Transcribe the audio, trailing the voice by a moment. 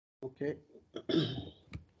Okay.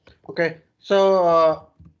 Okay. So,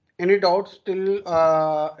 any doubts till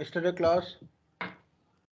yesterday class?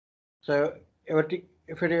 So everything,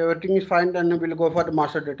 if everything is fine, then we'll go for the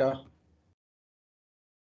master data.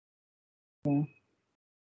 Okay.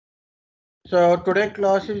 So today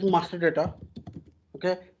class is master data.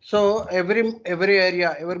 Okay. So every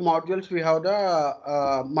area, every modules we have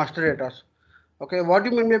the master data. Okay. What do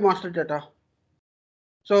you mean by master data?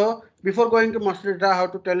 So before going to master data, I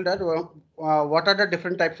have to tell that what are the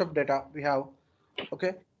different types of data we have.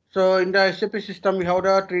 Okay. So in the SAP system, we have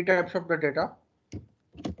the three types of the data.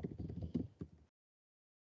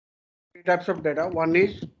 Three types of data. One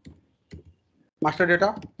is master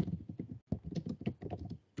data.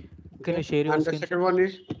 Can you Okay. share your And the screen, sir? second one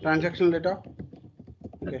is transactional data.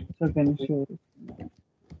 Okay. So can you share?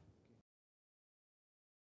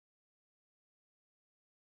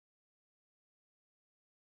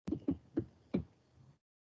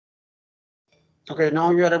 Okay.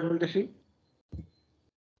 Now you are able to see.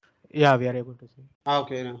 Yeah, we are able to see.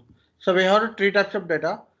 Okay. Now. So we have three types of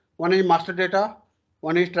data. One is master data.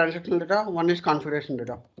 One is transactional data. One is configuration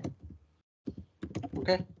data.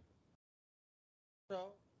 Okay.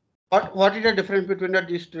 So what is the difference between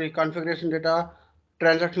these three: configuration data,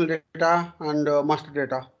 transactional data, and master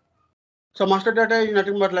data? So master data is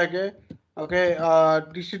nothing but like a okay.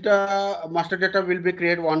 This is the master data will be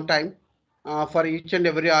created one time for each and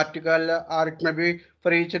every article, or it may be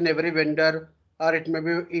for each and every vendor, or it may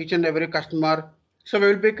be each and every customer. So we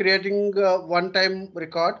will be creating one time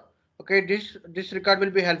record. Okay, this record will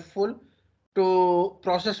be helpful to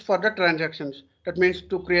process for the transactions. That means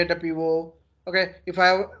to create a PO. Okay, if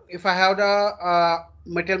I have the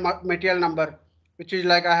material number, which is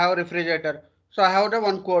like I have a refrigerator, so I have the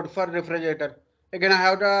one code for refrigerator. Again, I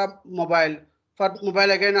have the mobile. For mobile,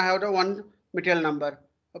 again, I have the one material number.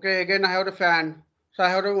 Okay, again, I have the fan. So I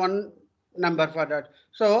have the one number for that.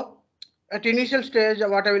 So at initial stage,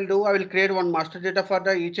 what I will do, I will create one master data for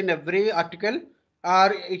the each and every article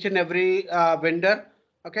or each and every vendor.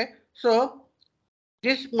 Okay, so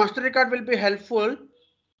this master record will be helpful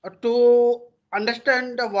to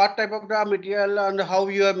understand what type of the material and how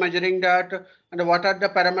you are measuring that and what are the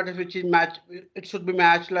parameters which is match. It should be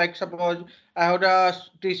matched. Like suppose I have the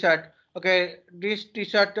t-shirt. Okay, this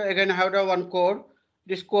t-shirt again I have the one code.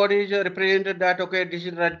 This code is represented that okay this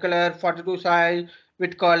is red color 42 size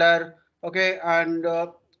with collar. Okay, and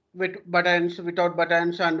with buttons, without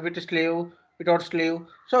buttons, and with sleeve, without sleeve.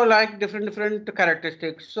 So like different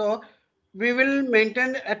characteristics. So we will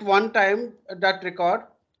maintain at one time that record.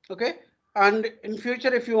 Okay, and in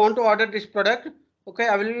future if you want to order this product, okay,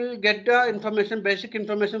 I will get the information, basic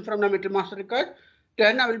information from the material master record,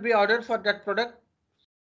 then I will be ordered for that product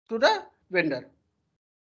to the vendor.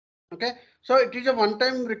 Okay, so it is a one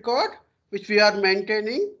time record which we are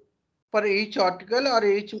maintaining for each article or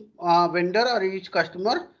each vendor or each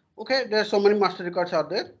customer. Okay, there are so many master records are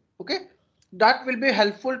there. Okay, that will be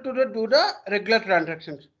helpful to do the regular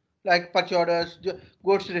transactions like purchase orders,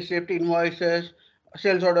 goods receipt, invoices,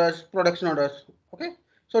 sales orders, production orders. Okay,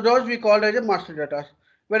 so those we call as a master data.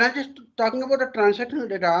 When I just talking about the transactional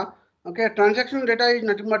data, okay, transactional data is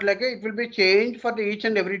nothing but like it will be changed for the each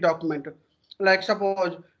and every document. Like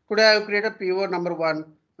suppose today I have created PO number one.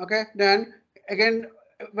 Okay, then again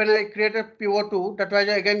when I create a PO2, that was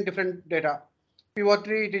again different data.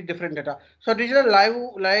 PO3 it is different data. So this is a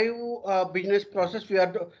live business process we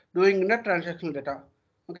are doing in the transactional data.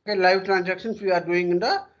 Okay, live transactions we are doing in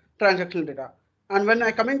the transactional data. And when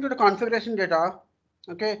I coming to the configuration data,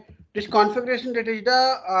 okay, this configuration data is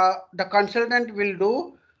the consultant will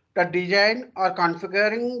do the design or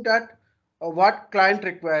configuring that what client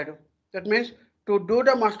required. That means to do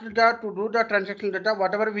the master data, to do the transactional data,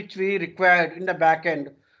 whatever which we required in the back end,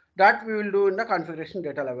 that we will do in the configuration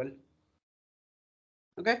data level.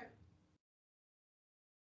 Okay,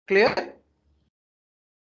 clear?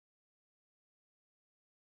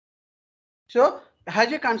 So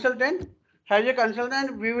as a consultant,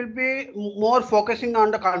 we will be more focusing on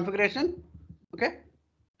the configuration. Okay,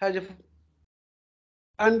 as a,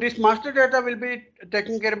 and this master data will be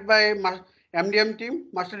taken care of by MDM team,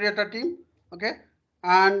 master data team. Okay,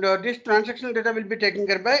 and this transactional data will be taken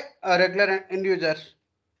care by regular end users.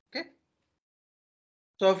 Okay,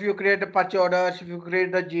 so if you create a purchase orders, if you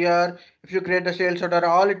create the GR, if you create the sales order,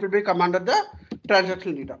 all it will be come under the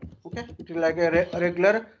transactional data. Okay, it is like a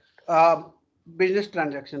regular business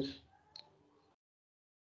transactions.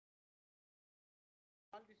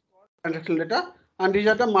 Transactional data, and these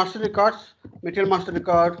are the master records, material master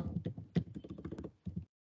record,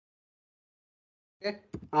 okay,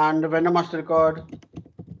 and vendor master record,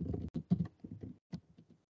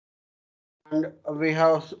 and we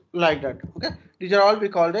have like that. Okay, these are all we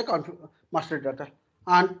call the master data.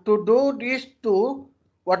 And to do these two,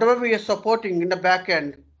 whatever we are supporting in the back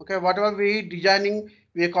end, okay, whatever we designing,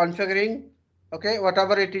 we are configuring, okay,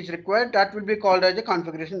 whatever it is required, that will be called as a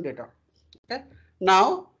configuration data. Okay,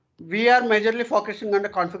 now we are majorly focusing on the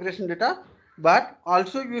configuration data, but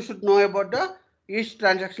also you should know about the each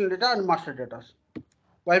transactional data and master data.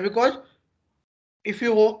 Why? Because if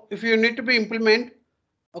you need to be implement,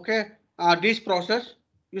 okay, this process,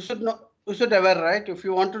 you should know, you should aware, right? If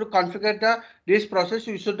you want to configure this process,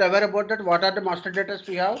 you should aware about that. What are the master data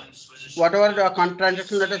we have? What are the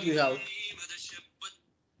transactional data we have?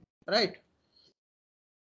 Right.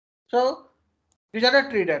 So these are the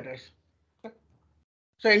three data.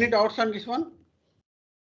 So any doubts on this one?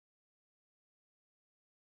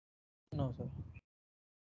 No, sir.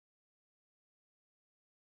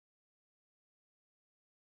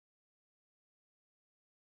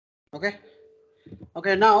 Okay.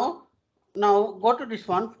 Okay. Now go to this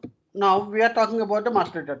one. Now we are talking about the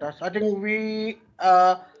master data. I think we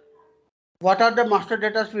what are the master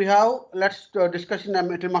data we have? Let's discuss in the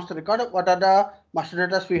material master record. What are the master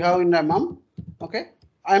data we have in MM? Okay,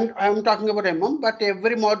 I'm talking about MM, but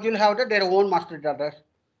every module have their own master data.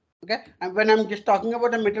 Okay, and when I'm just talking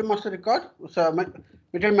about the material master record, so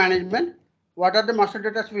material management, what are the master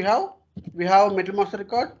data we have? We have material master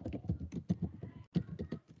record,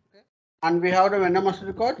 okay, and we have the vendor master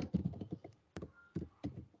record,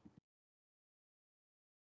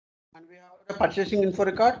 and we have the purchasing info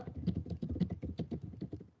record,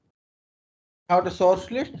 have the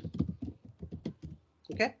source list,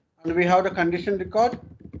 okay, and we have the condition record,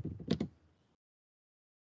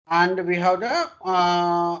 and we have the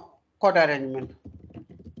code arrangement.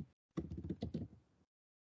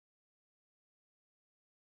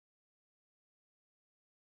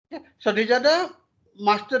 Okay. So these are the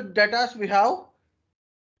master data we have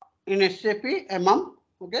in SAP MM.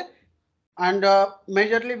 Okay, and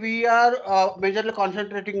majorly we are majorly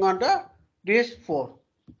concentrating on these four.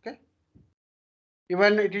 Okay,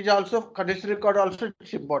 even it is also condition record also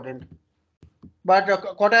it's important, but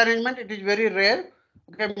code arrangement it is very rare.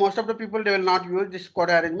 Okay, most of the people they will not use this code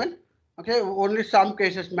arrangement. Okay, only some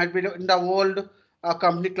cases might be in the old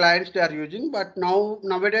company clients they are using, but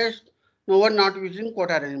nowadays no one not using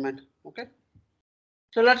code arrangement. Okay,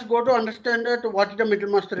 so let's go to understand that what is the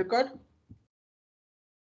middle master record.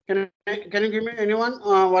 Can you give me anyone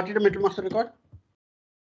what is the middle master record?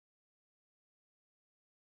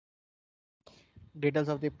 Details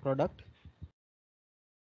of the product.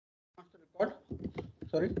 Master record.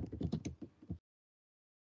 Sorry.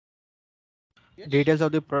 Yes. Details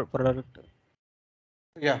of the product.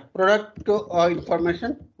 Yeah, product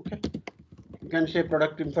information. Okay, you can say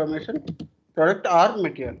product information, product or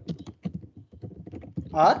material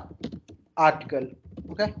or article.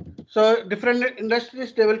 Okay, so different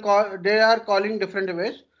industries they are calling different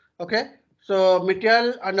ways. Okay, so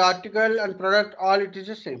material and article and product all it is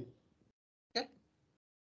the same. Okay,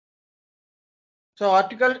 so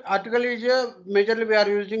article is majorly we are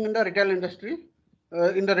using in the retail industry.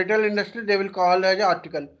 In the retail industry they will call as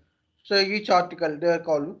article. So each article they are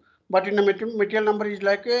called. But in the material number is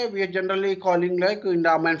like we are generally calling like in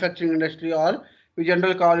the manufacturing industry, or we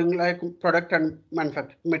generally calling like product and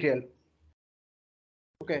manufacturing material.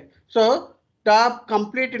 Okay, so the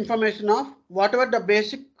complete information of whatever the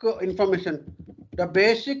basic information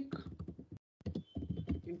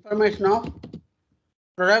of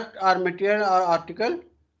product or material or article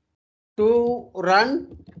to run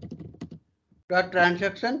the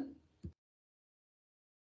transaction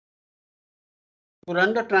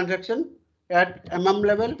at MM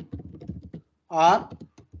level or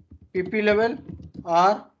PP level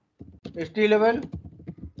or SD level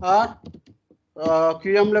or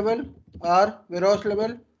QM level or warehouse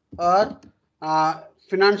level or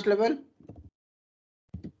finance level.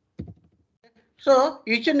 So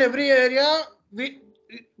each and every area we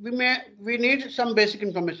need some basic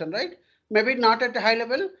information, right? Maybe not at a high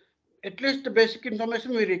level, at least the basic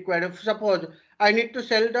information we require. If suppose I need to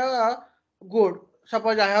sell the good,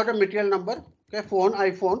 suppose I have the material number, okay,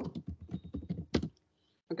 iPhone,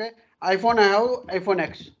 okay, iPhone I have iPhone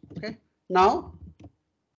X, okay. Now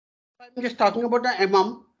I'm just talking about the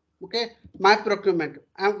MM, okay, my procurement.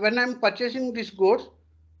 And when I'm purchasing these goods,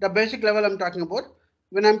 the basic level I'm talking about,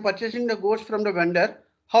 when I'm purchasing the goods from the vendor,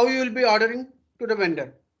 how you will be ordering to the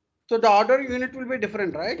vendor. So the order unit will be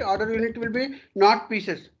different, right? Order unit will be not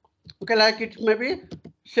pieces. Okay, like it may be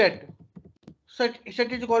set. Set is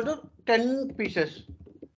equal to 10 pieces.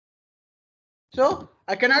 So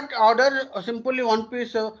I cannot order simply one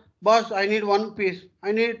piece boss, I need one piece,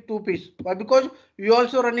 I need two piece. Why? Because you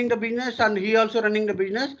also running the business and he also running the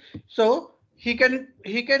business. So he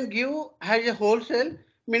can give as a wholesale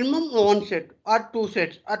minimum one set or two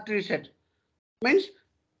sets or three sets. Means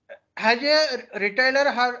as a retailer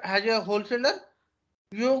or as a wholesaler,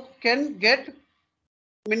 you can get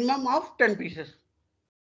minimum of 10 pieces.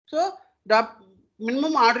 So the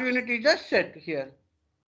minimum order unit is just set here.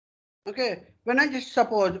 Okay, when I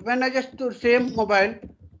just do same mobile,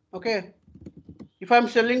 okay, if I'm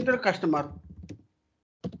selling to the customer,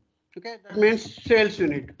 okay, that means sales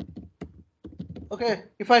unit. Okay,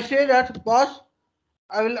 if I say that, boss,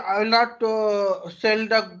 I will not sell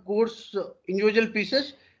the goods individual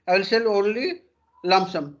pieces. I will sell only lump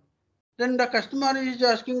sum. Then the customer is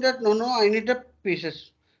asking that no, I need the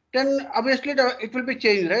pieces. Then obviously it will be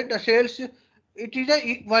changed, right? The sales, it is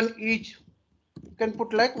a one each. You can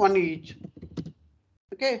put like one each.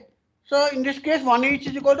 Okay. So in this case, one each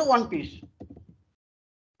is equal to one piece.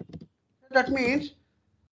 That means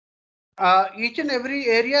each and every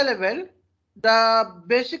area level, the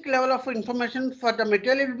basic level of information for the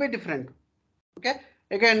material will be different. Okay.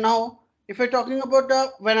 Again, now if we're talking about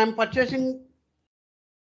the when I'm purchasing,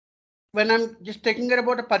 when I'm just taking care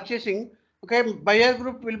about the purchasing, okay, buyer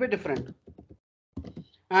group will be different.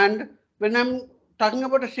 And when I'm talking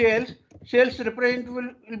about the sales representative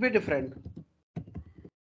will be different.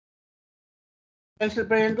 Sales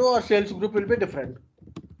representative or sales group will be different.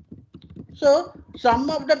 So some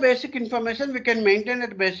of the basic information we can maintain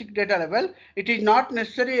at basic data level. It is not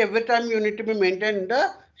necessary every time you need to be maintained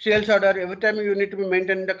the sales order, every time you need to be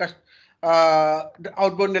maintained the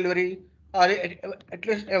outbound delivery, or at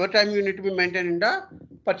least every time you need to be maintained in the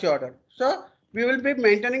purchase order. So we will be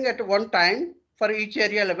maintaining at one time for each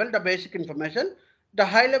area level the basic information. The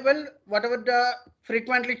high level, whatever the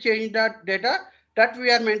frequently change the data, that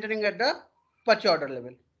we are maintaining at the purchase order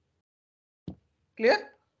level. Clear?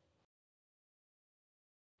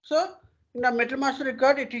 So in the material master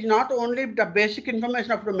record, it is not only the basic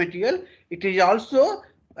information of the material, it is also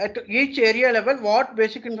at each area level what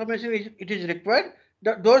basic information is required.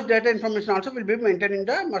 Those data information also will be maintained in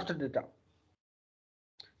the master data.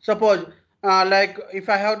 Suppose like if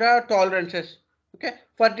I have the tolerances, okay,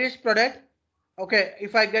 for this product, okay,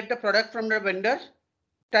 if I get the product from the vendors,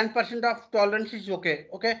 10% of tolerance is okay.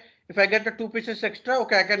 Okay, if I get the two pieces extra,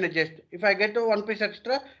 okay, I can adjust. If I get the one piece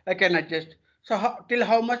extra, I can adjust. So till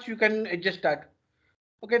how much you can adjust that?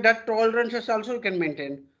 Okay, that tolerances also you can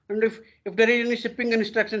maintain. And if there is any shipping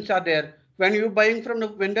instructions are there, when you buying from the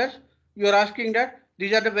vendors, you are asking that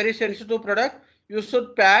these are the very sensitive product. You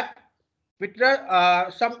should pack with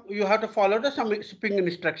the some. You have to follow the some shipping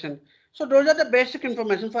instruction. So those are the basic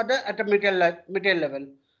information for the at the material level.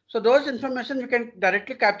 So those information we can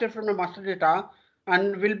directly capture from the master data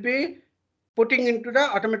and will be putting into the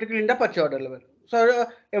automatically in the purchase order level. So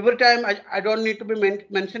every time I don't need to be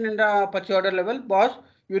mentioned in the purchase order level, boss,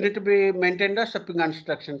 you need to be maintain the shipping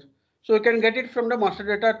instructions. So you can get it from the master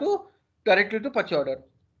data to directly to purchase order.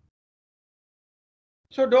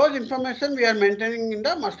 So those information we are maintaining in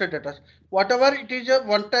the master data. Whatever it is a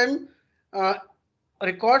one-time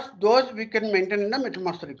records, those we can maintain in the metal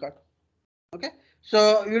master record. Okay.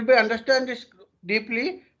 So you will be understand this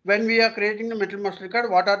deeply when we are creating the metal master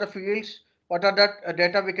record. What are the fields? What are that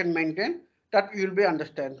data we can maintain? That you will be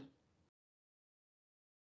understand.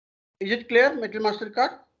 Is it clear, metal master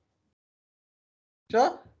record?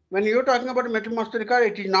 So when you're talking about metal master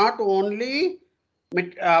record, it is not only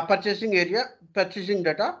purchasing area, purchasing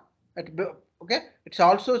data. Okay, it's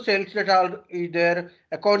also sales data is there,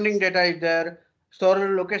 accounting data is there,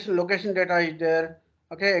 store location data is there.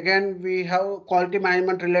 Okay, again we have quality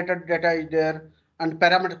management related data is there, and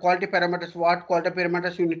quality parameters, what quality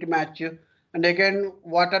parameters you need to match, and again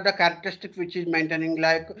what are the characteristics which is maintaining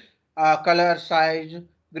like color, size,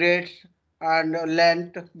 grades, and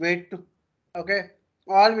length, width. Okay,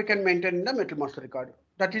 all we can maintain in the metal master record.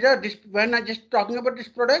 That is this when I just talking about this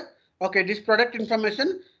product. Okay, this product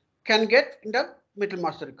information can get in the metal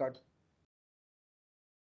master record.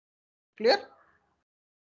 Clear?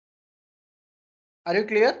 Are you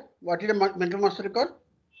clear? What is the metal master record?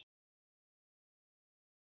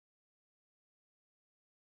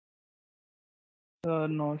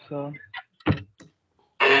 No, sir.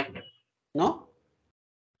 No?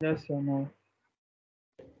 Yes, sir. No.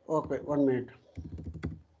 Okay, 1 minute.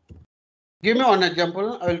 Give me one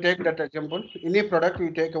example. I will take that example. Any product, you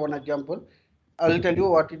take one example. I will tell you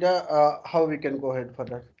what is the how we can go ahead for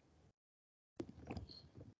that.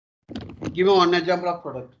 Give me one example of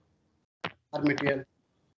product or material.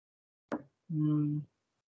 You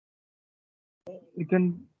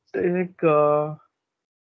can take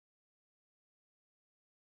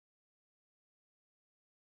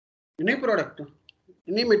Any product,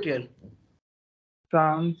 any material.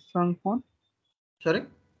 Samsung phone, Sorry.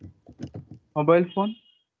 mobile phone.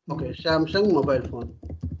 Okay, Samsung mobile phone.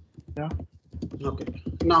 Yeah. Okay.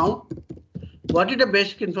 Now, what is the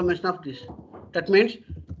basic information of this? That means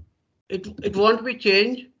it won't be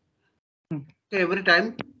changed every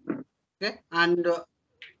time. Okay, and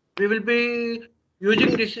we will be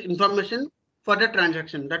using this information for the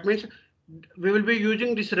transaction. That means we will be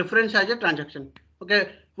using this reference as a transaction. Okay,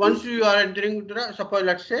 once you are entering the, suppose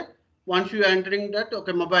let's say once you are entering that,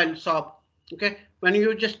 okay, mobile shop. Okay, when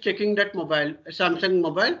you just checking that mobile, Samsung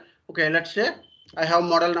mobile. Okay, let's say I have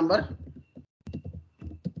model number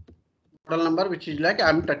which is like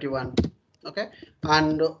M31. Okay,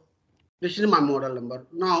 and this is my model number.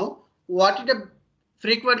 Now, what is the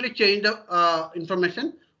frequently change the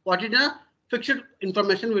information? What is the fixed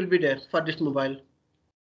information will be there for this mobile?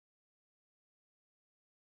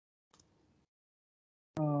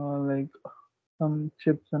 Like some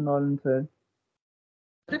chips and all inside.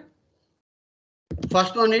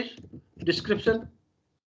 First one is description.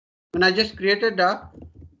 When I just created the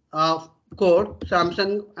code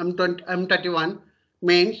Samsung M31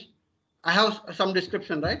 means I have some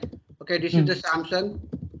description, right? Okay, this is the Samsung.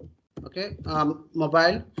 Okay,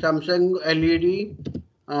 mobile Samsung LED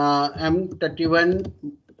M31.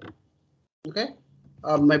 Okay,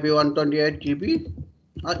 maybe 128 GB.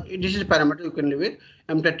 This is parameter you can leave it.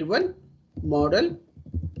 M31 model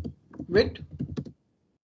with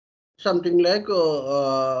something like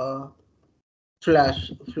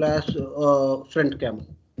flash front cam.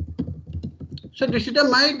 So this is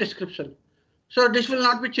my description. So this will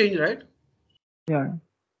not be changed, right? Yeah.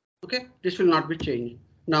 Okay, this will not be changed.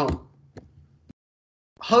 Now,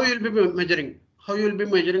 how you will be measuring? How you will be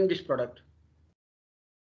measuring this product?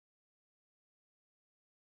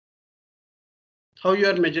 How you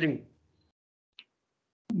are measuring?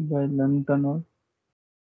 By length and all.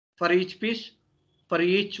 For each piece, for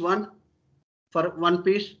each one, for one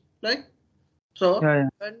piece, right? So Yeah.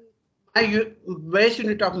 when my base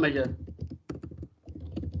unit of measure,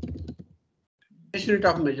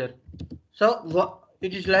 So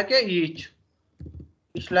it is like a each.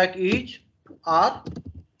 It's like each, or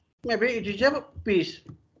maybe it is a piece.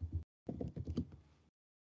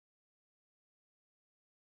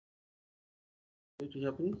 It is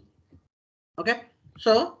happening. Okay,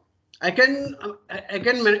 so I can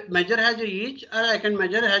measure as a each, or I can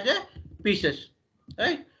measure as a pieces,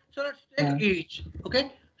 right? So let's take each.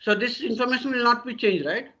 Okay, so this information will not be changed,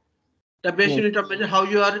 right? The base unit of measure, how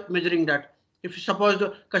you are measuring that. If suppose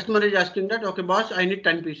the customer is asking that, okay, boss, I need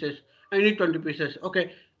 10 pieces, I need 20 pieces.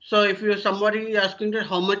 Okay, so if you somebody is asking that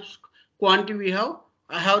how much quantity we have,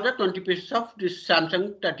 I have the 20 pieces of this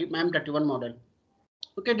Samsung M31 model.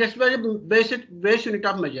 Okay, that's very base unit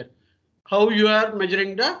of measure. How you are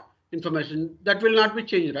measuring the information, that will not be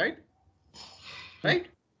changed, right? Right?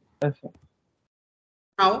 Yes, sir.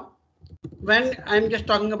 Now, when I'm just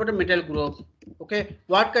talking about a material group, okay,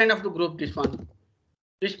 what kind of the group this one?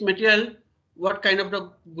 This material, what kind of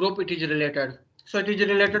the group it is related? So it is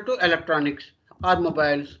related to electronics or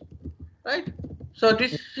mobiles, right? So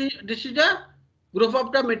this is the group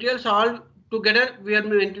of the materials all together we are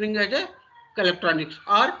maintaining as a electronics,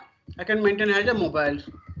 or I can maintain as a mobiles.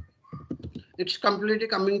 It's completely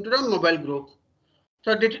coming to the mobile group.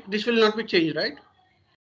 So this will not be changed, right?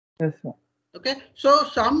 Yes, sir. Okay, so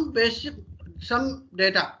some basic, some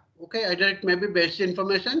data, okay, either it may be basic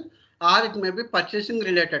information or it may be purchasing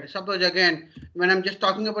related. Suppose again, when I'm just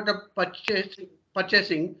talking about a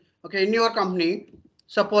purchasing, okay, in your company,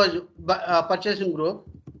 suppose purchasing group,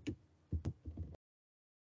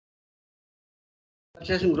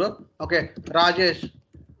 okay, Rakesh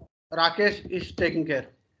is taking care.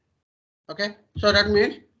 Okay, so that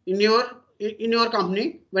means in your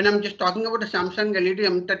company, when I'm just talking about the Samsung LED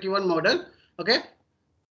M31 model, okay,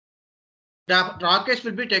 the Rakesh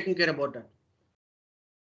will be taking care about that.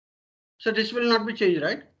 So this will not be changed,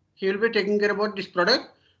 right? He will be taking care about this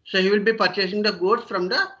product. So he will be purchasing the goods from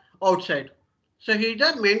the outside. So he is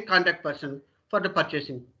the main contact person for the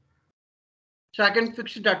purchasing. So I can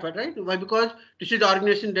fix that one, right? Why? Because this is the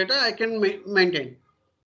organization data I can maintain.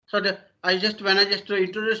 So when I just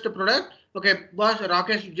introduce the product, okay, boss,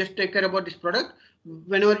 Rakesh, you just take care about this product.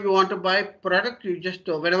 Whenever you want to buy product, you just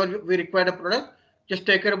whenever we require a product, just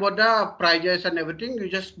take care about the prices and everything. You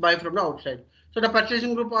just buy from the outside. So the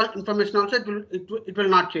purchasing group all information also it will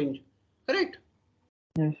not change, correct?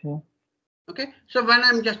 Yes, sir. Okay. So when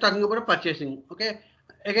I'm just talking about purchasing, okay,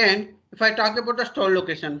 again, if I talk about the store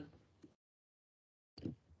location,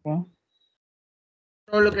 store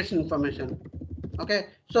location information, okay.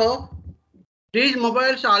 So these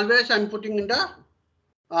mobiles always I'm putting in the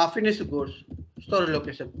finished goods storage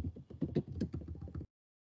location.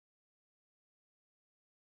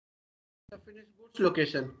 The finished goods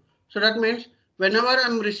location. So that means whenever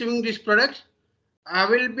I'm receiving these products, I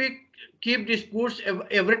will be keep these goods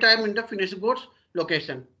every time in the finished goods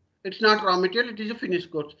location. It's not raw material, it is a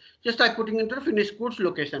finished goods. Just I'm putting into the finished goods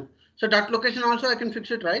location. So that location also I can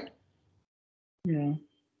fix it, right? Yeah.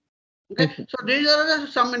 Okay. Yes, So these are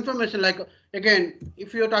some information, like again,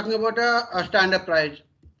 if you're talking about a standard price,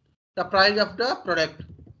 the price of the product,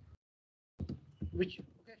 which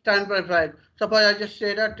standard price. Suppose I just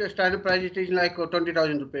say that standard price it is like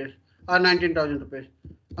 20,000 rupees or 19,000 rupees.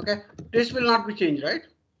 Okay, this will not be changed, right?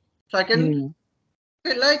 So I can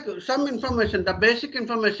like some information, the basic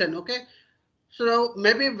information. Okay, so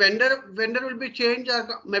maybe vendor will be changed, or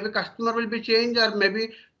maybe customer will be changed, or maybe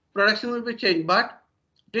production will be changed, but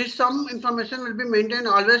this some information will be maintained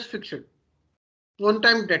always fixed, one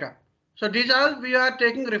time data. So these all we are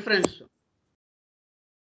taking reference,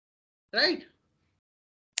 right?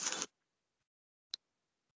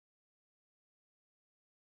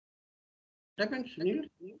 Depends.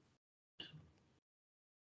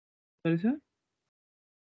 Sorry, sir.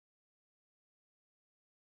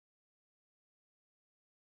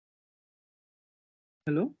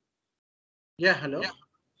 Hello. Yeah, hello.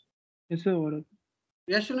 Yes, sir. What?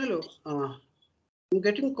 Yes, Sunil. I'm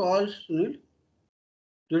getting calls, Sunil.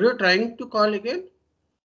 Did you trying to call again?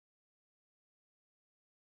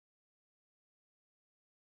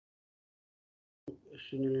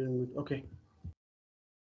 Sunil, okay.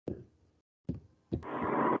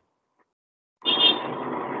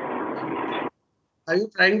 Are you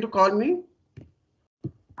trying to call me?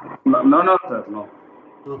 No, sir, no.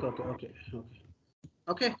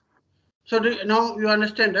 Okay. So now you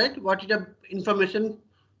understand, right? What is the information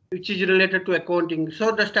which is related to accounting?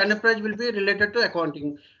 So the standard price will be related to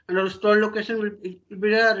accounting, and our store location will be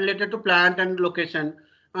related to plant and location,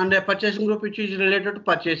 and the purchasing group which is related to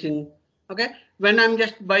purchasing. Okay. When I'm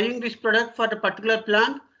just buying this product for the particular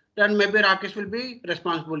plant, then maybe Rakesh will be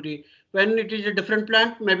responsibility. When it is a different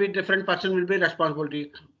plant, maybe different person will be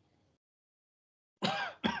responsibility.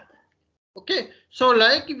 Okay, so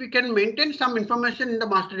like we can maintain some information in the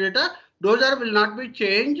master data, those are will not be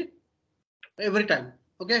changed every time.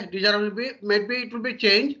 Okay, these are will be, maybe it will be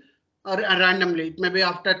changed or randomly. It may be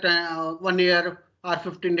after 1 year or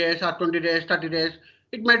 15 days or 20 days, 30 days.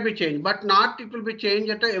 It might be changed, but not it will be changed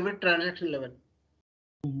at every transaction level.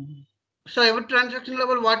 So every transaction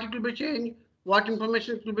level, what it will be changed, what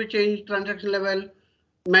information it will be changed, transaction level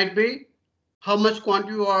might be how much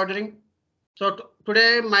quantity you are ordering. So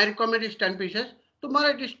today my requirement is 10 pieces. Tomorrow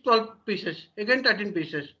it is 12 pieces. Again 13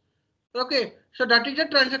 pieces. Okay. So that is the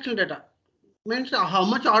transaction data. Means how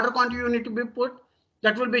much order quantity you need to be put.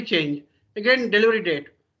 That will be changed. Again delivery date.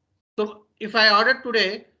 So if I order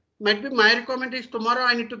today, might be my requirement is tomorrow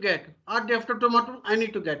I need to get, or day after tomorrow I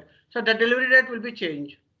need to get. So the delivery date will be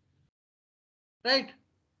changed. Right.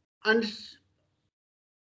 And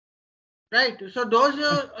right. So those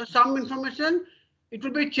some information, it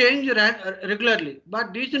will be changed regularly,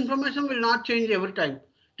 but this information will not change every time.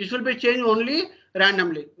 This will be changed only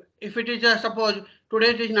randomly. If it is suppose today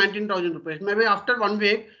it is 19,000 rupees, maybe after 1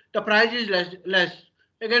 week the price is less.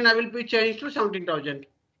 Again I will be changed to 17,000.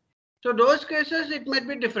 So those cases it might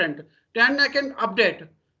be different. Then I can update,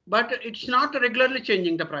 but it's not regularly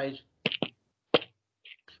changing the price.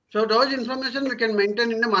 So those information we can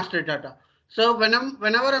maintain in the master data. So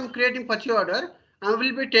whenever I'm creating purchase order, I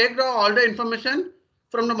will be take all the information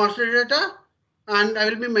from the master data, and I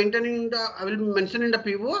will be maintaining I will be mentioning the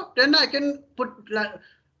PO. Then I can put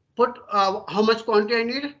how much quantity I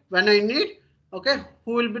need, when I need. Okay,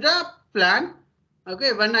 who will be the plan?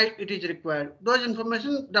 Okay, when it is required. Those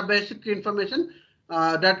information, the basic information,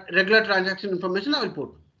 that regular transaction information I will put.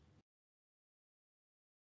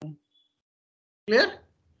 Clear?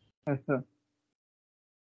 Yes, sir.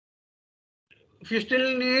 If you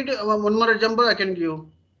still need one more example, I can give.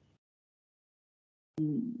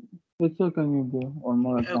 Yes, sir. Can you give one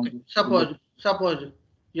more example? Okay. Suppose,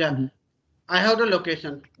 yeah, I have the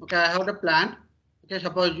location. Okay, I have the plant. Okay,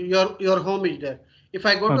 suppose your home is there. If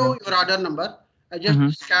I go to your order number, I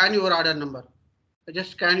just scan your order number.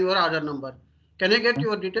 Can I get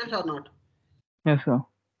your details or not? Yes, sir.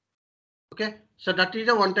 Okay, so that is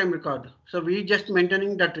a one-time record. So we just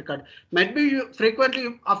maintaining that record. Maybe you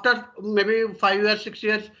frequently after maybe 5 years, 6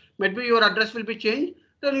 years, maybe your address will be changed.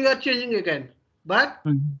 Then you are changing again, but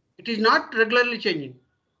it is not regularly changing.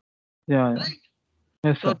 Yeah. Right?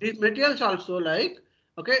 Yes, so sir. these materials also like,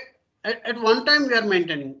 okay, at one time we are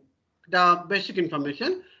maintaining the basic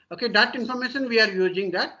information. Okay, that information we are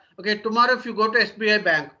using that. Okay, tomorrow if you go to SBI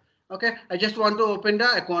bank, Okay, I just want to open the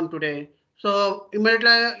account today. So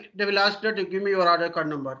immediately they will ask that to give me your Aadhaar card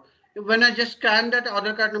number. When I just scan that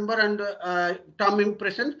Aadhaar card number and term in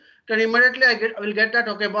present, then immediately I will get that,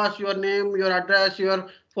 okay, boss, your name, your address, your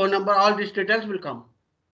phone number, all these details will come.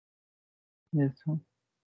 Yes, sir.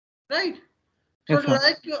 Right. So Yes, sir.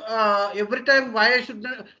 like every time why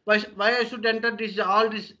I should enter this all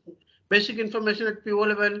this basic information at PO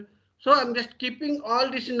level. So I'm just keeping all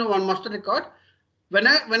this in one master record.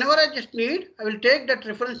 Whenever I just need, I will take that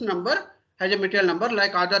reference number as a material number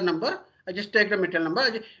like Aadhaar number. I just take the material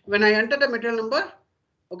number. When I enter the material number,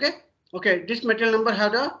 okay, this material number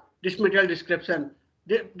have this material description.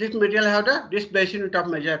 This material have this base unit of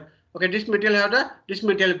measure. Okay, this material have this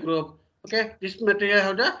material group. Okay, this material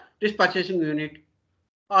have this purchasing unit,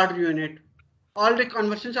 order unit. All the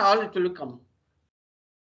conversions, all it will come.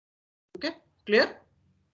 Okay, clear?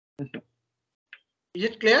 Yes, sir. Is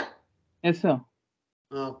it clear? Yes, sir.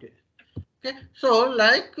 Okay. Okay, so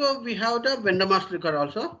like we have the vendor master record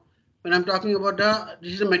also. When I'm talking about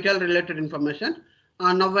this is the material related information.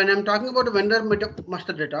 Now when I'm talking about the vendor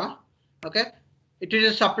master data, okay, it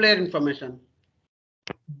is a supplier information.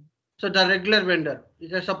 So the regular vendor,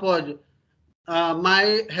 suppose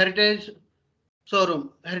my heritage showroom,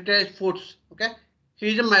 heritage foods, okay,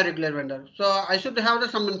 he is my regular vendor. So I should have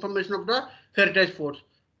some information of the heritage foods.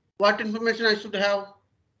 What information I should have?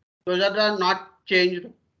 Those are the not changed.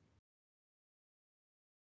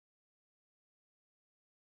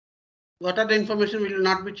 What are the information will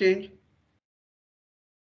not be changed?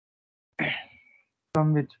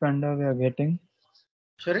 From which vendor we are getting?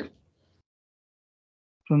 Sorry?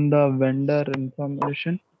 From the vendor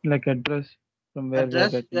information, like address from where we are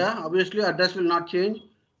Address, getting. yeah, obviously address will not change.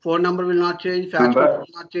 Phone number will not change. Fax code will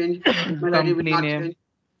not change. Email ID will Company not name. change.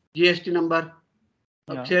 GST number,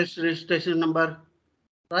 Yeah. sales registration number,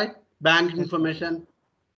 right? Bank information.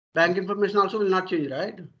 Bank information also will not change,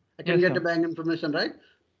 right? I can Yes, get sir. the bank information, right?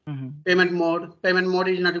 Mm-hmm. Payment mode. Payment mode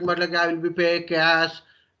is nothing but like I will be pay cash,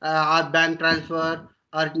 or bank transfer,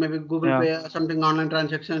 or maybe Google Pay or something online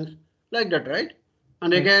transactions like that, right?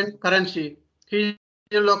 And Yes. again, currency. He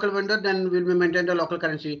is a local vendor, then will be maintain the local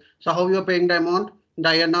currency. So how you are paying the amount, the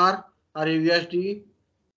INR or USD,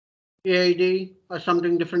 AID or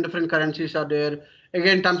something different currencies are there.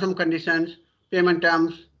 Again, terms and conditions, payment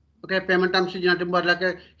terms. Okay, payment terms is nothing but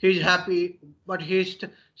like he's happy, but he's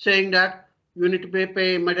saying that you need to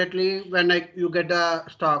pay immediately when like you get the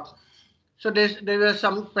stock. So there were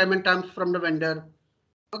some payment terms from the vendor.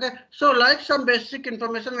 Okay, so like some basic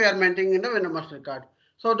information we are maintaining in the vendor master card.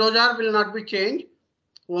 So those are will not be changed.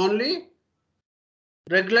 Only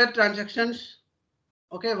regular transactions.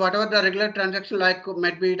 Okay, whatever the regular transaction like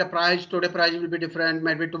might be the price, today price will be different,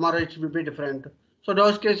 might be tomorrow it will be different. So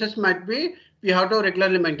those cases might be we have to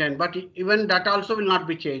regularly maintain, but even that also will not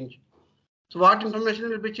be changed. So what information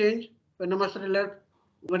will be changed when the master alert,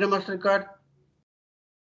 when the master record?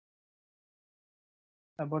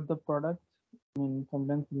 About the product. I mean,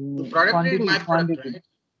 sometimes Product is my product, quantity. right?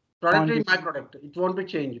 Product is my product. It won't be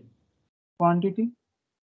changed. Quantity.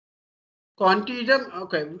 Quantity is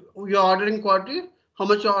okay. You're ordering quantity. How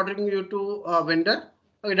much you're ordering you to vendor?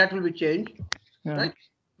 Okay, that will be changed, right?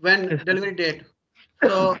 When Yes, delivery date.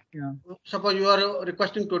 So yeah. suppose you are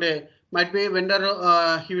requesting today, might be vendor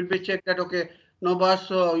he will be checked that okay, no boss,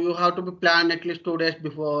 so you have to be planned at least 2 days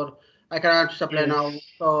before. I cannot supply now.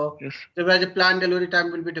 So the way the plan delivery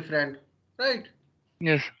time will be different, right?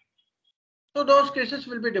 Yes. So those cases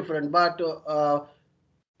will be different, but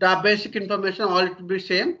the basic information all it will be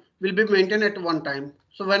same will be maintained at one time.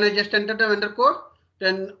 So when I just enter the vendor code,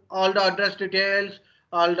 then all the address details,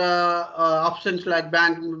 all the options like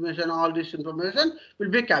bank information, all this information will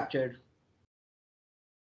be captured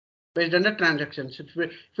based on the transactions. If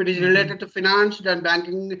it is related to finance, then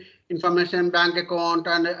banking information, bank account,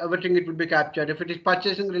 and everything it will be captured. If it is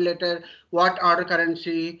purchasing related, what order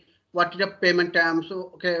currency, what is the payment terms,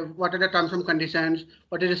 so, okay, what are the terms and conditions,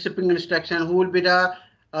 what is the shipping instruction, who will be the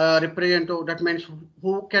representative, that means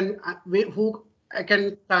who I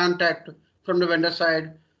can contact from the vendor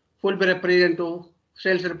side, who will be representative,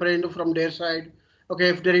 sales representative from their side. Okay,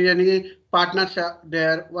 if there is any partners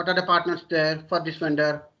there, what are the partners there for this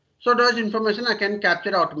vendor? So those information I can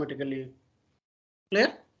capture automatically.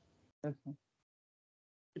 Clear? Yes, sir.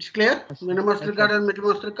 It's clear? Yes, Vendor master card and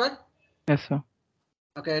material master card. Yes, sir.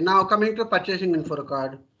 Okay, now coming to purchasing info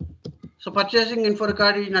record. So purchasing info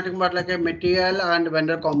record is nothing but like a material and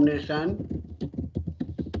vendor combination.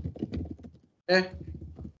 Okay.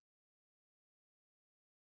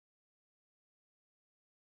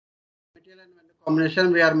 Material and vendor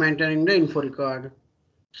combination, we are maintaining the info record.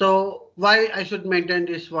 So why I should maintain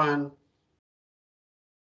this one?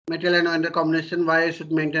 material and vendor combination, why I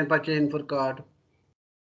should maintain purchase info card.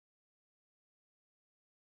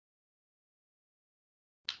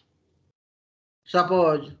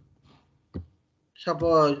 Suppose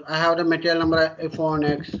I have the material number iPhone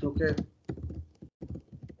X, okay.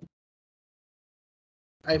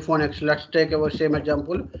 iPhone X, let's take our same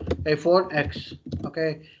example, iPhone X,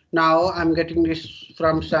 okay. Now I'm getting this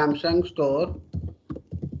from Samsung store,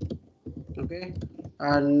 okay,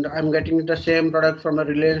 and I'm getting the same product from a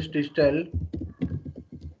Reliance Digital,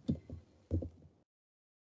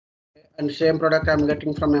 and same product I'm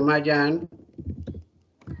getting from Amazon.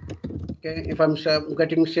 Okay, if I'm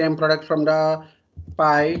getting same product from the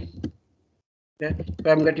Pi, okay, if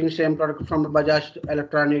I'm getting same product from the Bajaj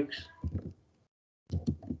Electronics.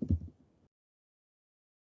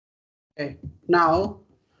 Okay, now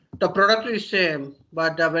the product is same,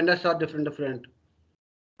 but the vendors are different.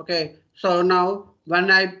 Okay, so now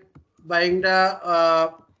when I buying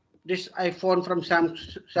the this iPhone from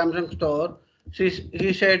Samsung store,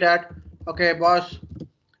 he said that, okay, boss,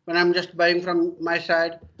 when I'm just buying from my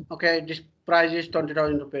side, okay, this price is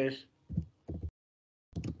 20,000 rupees.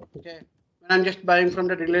 Okay, when I'm just buying from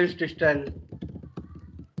the Reliance Digital,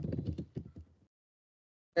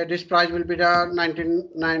 okay, this price will be the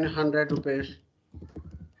 19,900 rupees.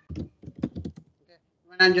 Okay,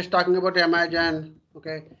 when I'm just talking about Amazon,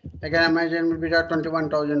 okay, again Amazon will be the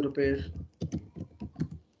 21,000 rupees.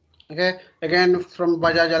 Okay, again from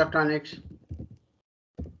Bajaj Electronics,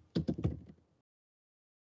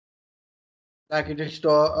 like it is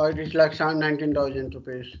like 19,000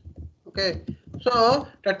 rupees. Okay, so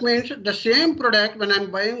that means the same product when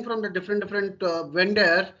I'm buying from the different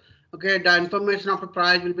vendors, okay, the information of the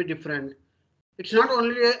price will be different. It's not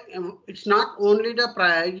only the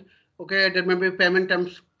price, okay, there may be payment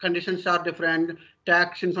terms conditions are different,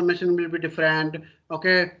 tax information will be different,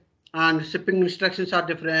 okay, and shipping instructions are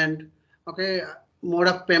different, okay, mode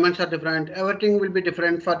of payments are different, everything will be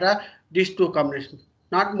different for these two combinations,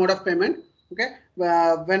 not mode of payment. Okay,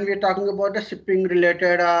 when we're talking about the shipping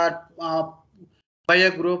related buyer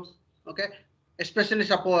group, okay, especially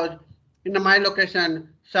suppose in my location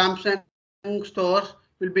Samsung stores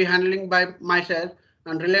will be handling by myself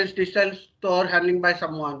and Reliance Digital store handling by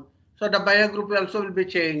someone, so the buyer group also will be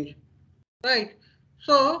changed, right?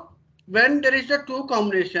 So when there is the two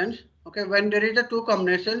combinations, okay, when there is the two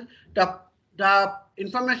combinations, the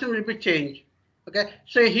information will be changed. Okay,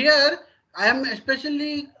 so here I am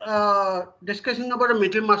especially discussing about a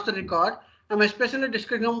middle master record. I'm especially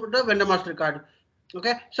discussing about the vendor master record.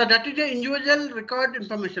 Okay, so that is the individual record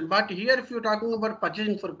information. But here, if you're talking about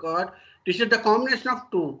purchasing for record, this is the combination of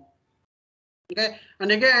two. Okay,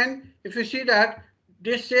 and again, if you see that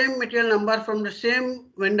this same material number from the same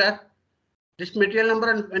vendor, this material number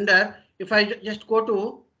and vendor, if I just go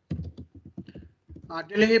to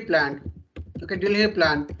Delhi plant, okay, Delhi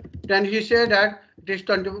plant, then he said that it is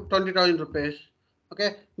 20,000 rupees.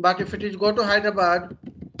 Okay, but if it is go to Hyderabad,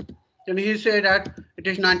 then he said that it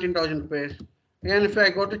is 19,000 rupees. And if I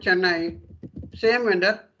go to Chennai, same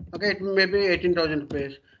vendor, okay, it may be 18,000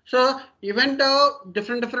 rupees. So even though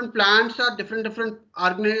different plants are different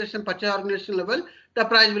organization, purchase organization level, the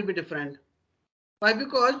price will be different. Why?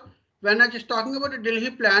 Because when I just talking about a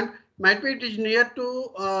Delhi plant, might be it is near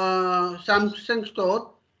to Samsung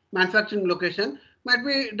store manufacturing location, might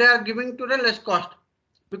be they are giving to the less cost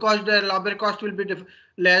because their labor cost will be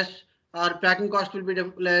less, or packing cost will be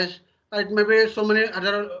less. It may be so many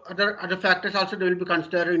other factors also they will be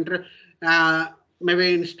considered.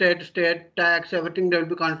 Maybe in state tax, everything they will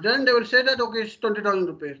be considered, and they will say that okay, it's 20,000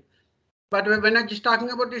 rupees. But when I'm just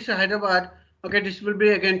talking about this Hyderabad, okay, this will be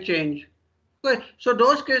again change. Okay, so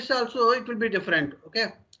those cases also it will be different.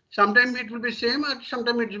 Okay, sometimes it will be same, or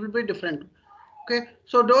sometimes it will be different. Okay,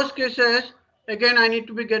 so those cases again I need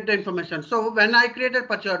to be get the information. So when I create a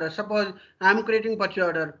purchase order, suppose I am creating purchase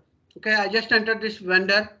order. Okay, I just entered this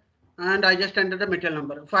vendor and I just entered the material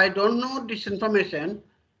number. If I don't know this information,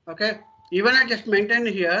 okay, even I just maintain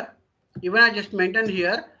here,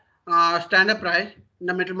 standard price in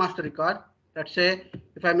the metal master record. Let's say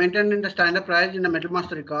if I maintain in the standard price in the metal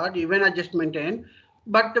master record, even I just maintain,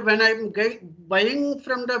 but when I'm buying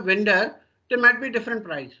from the vendor, there might be different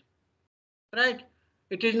price, right?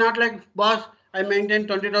 It is not like, boss, I maintain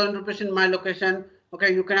 20,000 rupees in my location.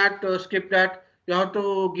 Okay, you cannot skip that. You have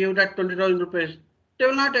to give that 20,000 rupees. They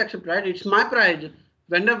will not accept, right? It's my price.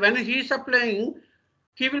 Vendor, when he is supplying,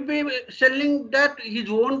 he will be selling that his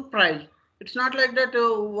own price. It's not like that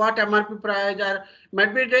what MRP price, or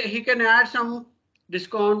might be he can add some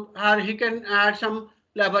discount, or he can add some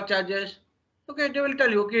labor charges. Okay, they will tell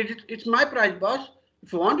you, okay, it's my price, boss.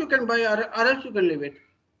 If you want, you can buy, or else you can leave it.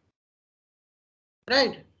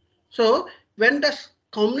 Right. So when the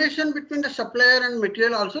combination between the supplier and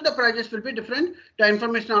material also, the prices will be different. The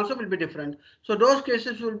information also will be different. So those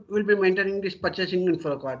cases will be maintaining this purchasing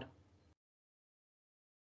info record.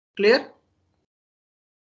 Clear?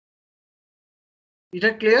 Is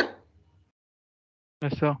that clear?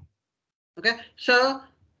 Yes, sir. Okay. So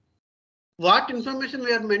what information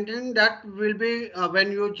we are maintaining, that will be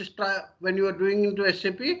when you just try, when you are doing into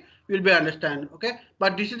SAP, you'll be understand. Okay.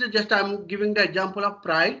 But this is just I'm giving the example of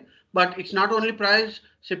price, but it's not only price.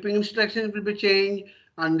 Shipping instructions will be changed,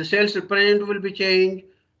 and the sales representative will be changed,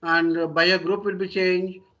 and buyer group will be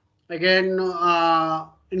changed. Again,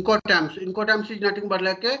 Incoterms. Incoterms is nothing but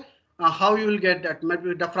like a how you will get that.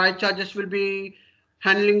 Maybe the freight charges will be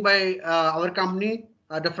handling by our company.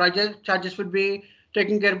 The freight charges will be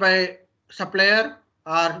taken care by supplier,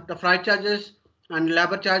 or the freight charges and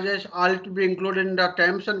labor charges, all to be included in the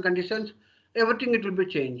terms and conditions. Everything it will be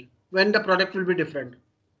changed when the product will be different.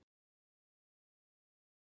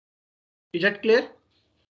 Is that clear?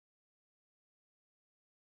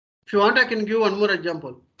 If you want, I can give one more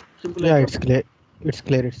example. Simple Yeah, example. it's clear. It's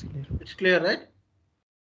clear. It's clear. It's clear, right?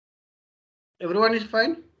 Everyone is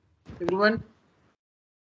fine? Everyone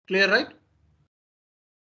clear, right?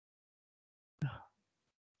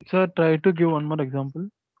 Sir, try to give one more example.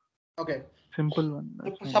 Okay. Simple one.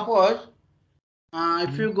 That's fine. Suppose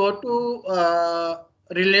if you go to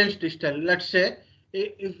Reliance Digital, let's say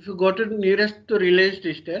if you go to nearest to Reliance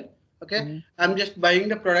Digital, okay, I'm just buying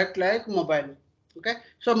the product like mobile. Okay,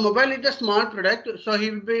 so mobile is a small product, so he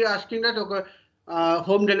will be asking that, okay,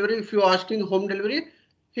 home delivery. If you are asking home delivery,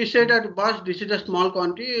 he said that, boss, this is a small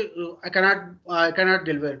quantity, I cannot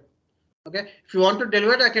deliver. Okay, if you want to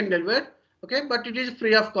deliver, I can deliver. Okay, but it is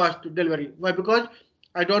free of cost delivery. Why? Because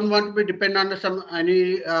I don't want to be dependent on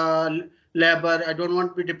any labor. I don't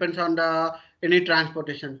want to be dependent on the any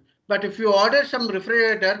transportation. But if you order some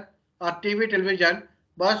refrigerator or TV, television,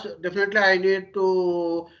 boss, definitely I need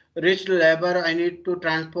to reach labor. I need to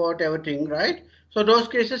transport everything, right? So those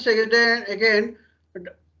cases again,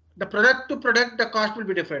 the product to product, the cost will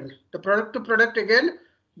be different. The product to product, again,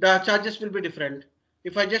 the charges will be different.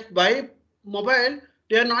 If I just buy mobile,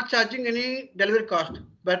 they are not charging any delivery cost.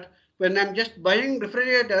 But when I'm just buying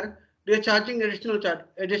refrigerator, they are charging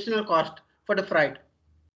additional cost for the freight.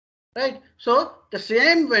 Right? So the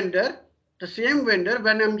same vendor,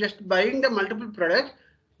 when I'm just buying the multiple products,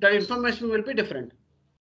 the information will be different.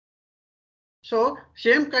 So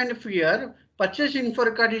same kind of here, purchase info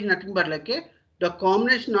record is nothing but like the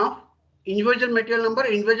combination of individual material number,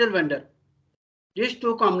 individual vendor. These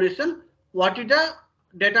two combination, what is the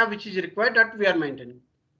data which is required that we are maintaining.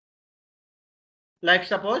 Like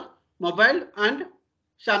suppose mobile and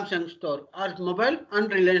Samsung store, or mobile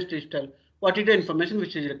and Reliance Digital. What is the information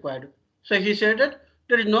which is required? So he said that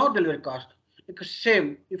there is no delivery cost. Because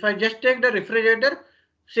same, if I just take the refrigerator,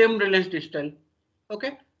 same Reliance Digital.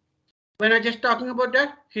 Okay. When I just talking about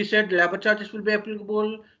that, he said labor charges will be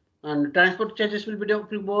applicable and transport charges will be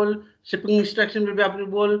applicable, shipping instruction will be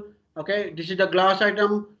applicable. Okay, this is the glass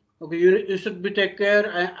item. Okay, you should be take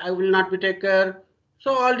care. I will not be take care.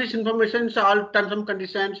 So all this information, all terms and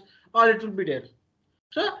conditions, all it will be there.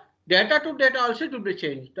 So data to data also it will be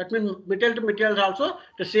changed. That means material to materials also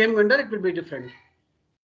the same vendor, it will be different.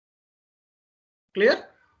 Clear?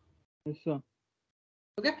 Yes, sir.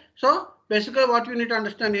 Okay, so basically what you need to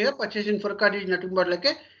understand here, purchasing forecast is nothing but like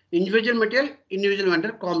a individual material, individual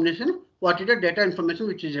vendor combination. What is the data information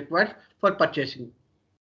which is required for purchasing?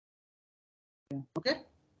 Okay.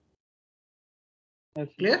 Yes,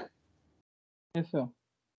 Clear? yes, sir.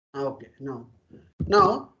 Okay.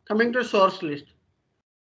 Now coming to source list.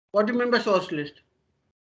 What do you mean by source list?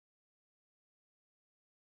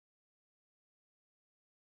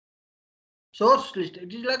 Source list.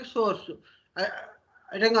 It is like source.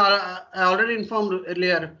 I think I already informed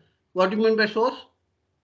earlier. What do you mean by source?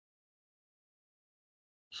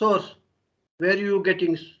 Source. Where you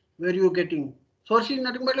getting? Where you getting? Source is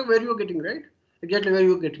nothing but like where you getting, right? Exactly where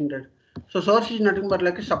you getting that. So source is nothing but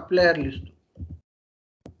like a supplier list.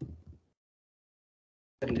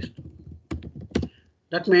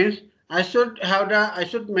 That means I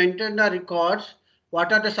should maintain the records.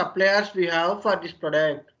 What are the suppliers we have for this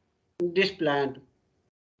product, this plant?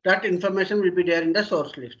 That information will be there in the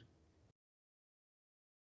source list.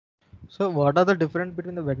 So what are the difference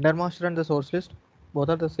between the vendor master and the source list? Both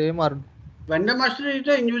are the same or? Vendor master is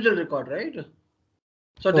the individual record, right?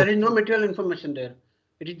 So there is no material information there.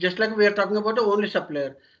 It is just like we are talking about the only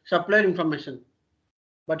supplier information.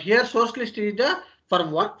 But here source list is the for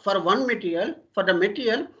one material, for the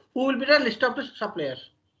material, who will be the list of the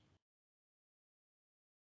suppliers.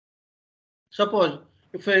 Suppose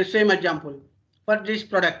if same example, for this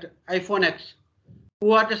product, iPhone X,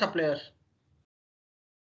 who are the suppliers?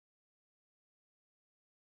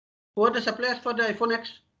 Who are the suppliers for the iPhone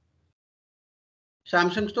X?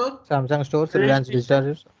 Samsung Store, Samsung stores, Reliance Reliance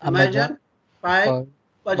Digital, Amazon, Pi, Bajaj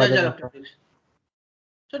Bajaj Electronics. Electronics.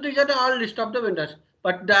 So these are the all list of the vendors.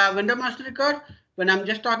 But the vendor master record, when I'm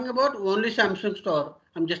just talking about only Samsung Store,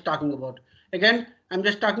 I'm just talking about. Again, I'm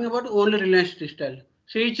just talking about only Reliance Digital.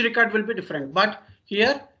 So each record will be different. But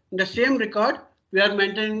here, in the same record, we are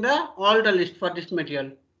maintaining the all the list for this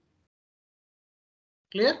material.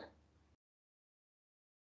 Clear?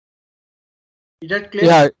 Is that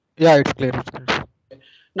clear? Yeah, it's clear. It's clear.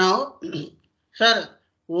 Now, sir,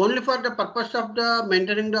 only for the purpose of the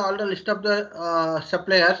maintaining all the list of the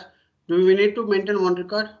suppliers, do we need to maintain one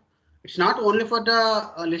record? It's not only for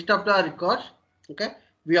the list of the records. Okay,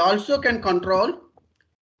 we also can control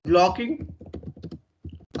blocking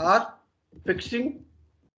or fixing.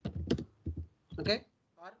 Okay,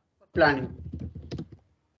 or for planning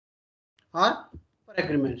or for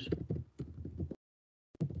agreements.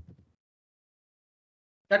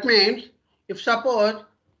 That means if suppose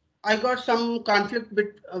I got some conflict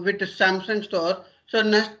with the Samsung store, so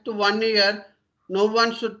next 1 year, no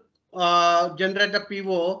one should generate a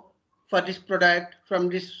PO for this product from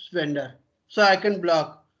this vendor. So I can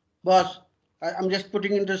block. Boss, I'm just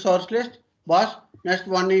putting into source list. Boss, next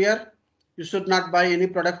 1 year, you should not buy any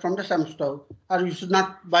product from the Samsung store, or you should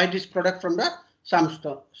not buy this product from the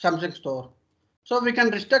Samsung store. So we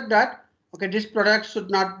can restrict that. Okay, this product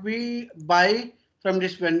should not be buy from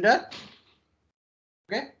this vendor.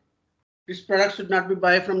 Okay, this product should not be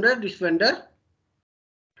buy from this vendor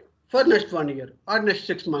for next 1 year or next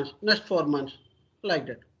 6 months, next 4 months, like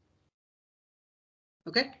that.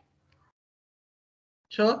 Okay,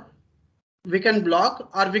 so we can block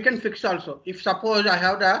or we can fix also. If suppose I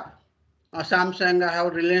have the Samsung, I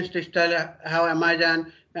have Reliance Digital, I have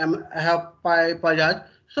Amazon, I have Bajaj.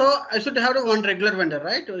 So I should have the one regular vendor,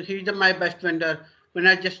 right? He is my best vendor. When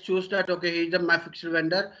I just choose that, okay, he is my fixed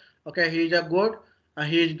vendor. Okay, he is a good.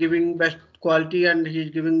 He is giving best quality and he is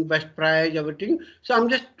giving best price, everything. So I'm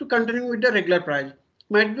just to continue with the regular price.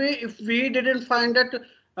 Might be if we didn't find that,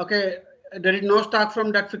 okay, there is no stock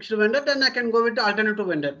from that fixed vendor, then I can go with the alternative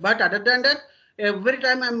vendor. But other than that, every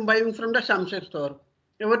time I'm buying from the Samsung store.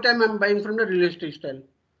 Every time I'm buying from the Reliance Digital.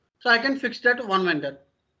 So I can fix that one vendor,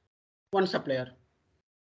 one supplier.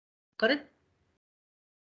 Correct?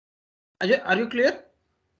 Are you clear?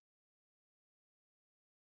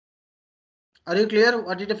 Are you clear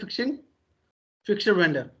what is the fixing? Fixed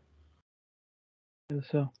vendor. Yes,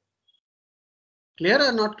 sir. Clear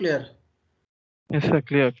or not clear? Yes, sir.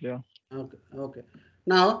 Clear, clear. Okay.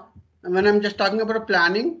 Now, when I'm just talking about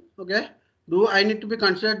planning, okay, do I need to be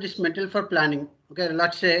considered this material for planning? Okay,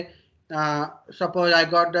 let's say, suppose I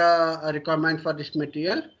got the requirement for this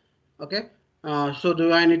material. Okay, so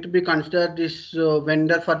do I need to be considered this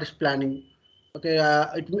vendor for this planning? Okay,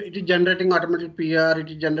 it is generating automatic PR, it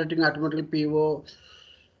is generating automatic PO.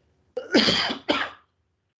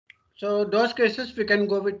 So those cases we can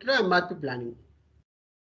go with the MRP planning.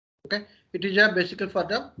 Okay, it is basically for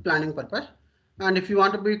the planning purpose. And if you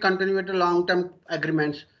want to be continue with the long-term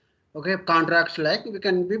agreements, okay, contracts like we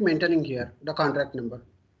can be maintaining here the contract number.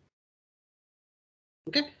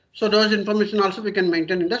 Okay, so those information also we can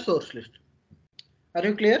maintain in the source list. Are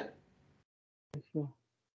you clear? Yes, sir.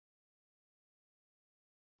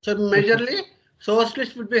 So majorly source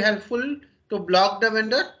list would be helpful to block the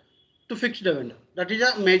vendor, to fix the vendor. That is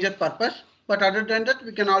a major purpose. But other than that,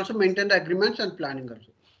 we can also maintain the agreements and planning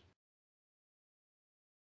also.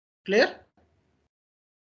 Clear?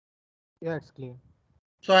 Yeah, it's clear.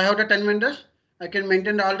 So I have the 10 vendors. I can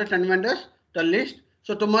maintain all the 10 vendors, the list.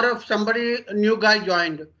 So tomorrow if somebody, a new guy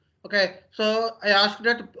joined, okay, so I asked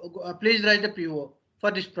that please write the PO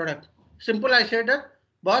for this product. Simple, I said that,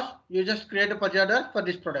 boss, you just create a purchase order for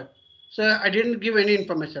this product. So I didn't give any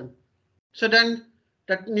information. So then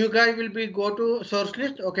that new guy will be go to source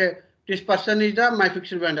list. Okay, this person is the my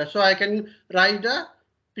fixed vendor. So I can write the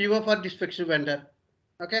PO for this fixed vendor.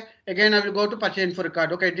 Okay, again I will go to purchase info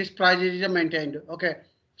record. Okay, this price is maintained. Okay,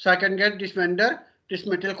 so I can get this vendor, this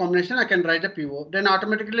material combination, I can write the PO. Then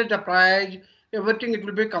automatically the price, everything it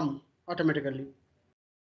will become automatically.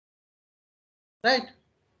 Right?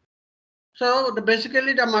 So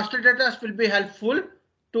basically the master data will be helpful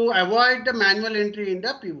to avoid the manual entry in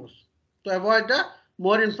the POs, to avoid the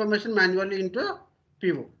more information manually into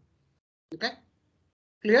PO. Okay,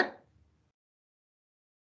 clear?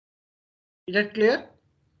 Is that clear?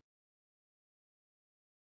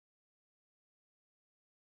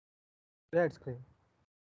 Yeah, it's clear.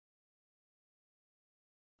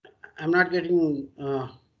 I'm not getting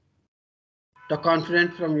the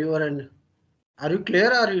confidence from your end. Are you clear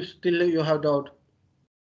or you have doubt?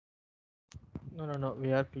 No,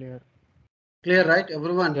 we are clear. Clear, right?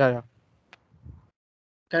 Everyone? Yeah.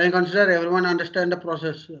 Can I consider everyone understand the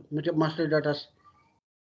process, master data?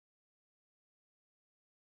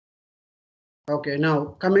 Okay, now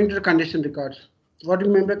coming to the condition records. What do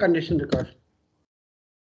you mean by condition records?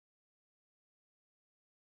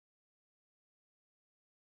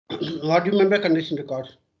 What do you mean by condition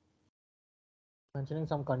records? Mentioning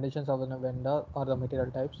some conditions of the vendor or the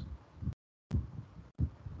material types.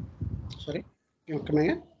 Sorry, you come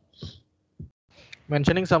again?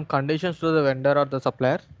 Mentioning some conditions to the vendor or the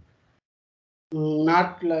supplier.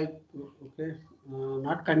 Not like, okay,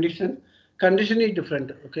 not condition. Condition is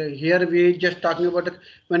different. Okay, here we just talking about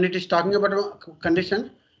when it is talking about a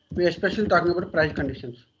condition, we especially talking about price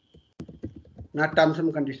conditions, not terms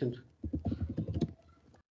and conditions.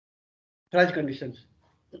 Price conditions.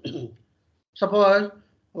 Suppose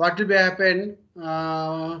what will be happen?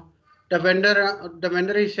 The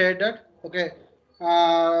vendor is said that okay,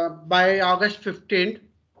 by August 15th,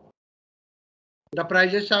 the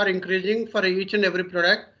prices are increasing for each and every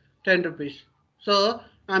product 10 rupees. So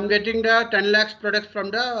I'm getting the 10 lakhs products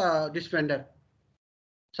from the this vendor.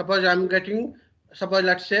 Suppose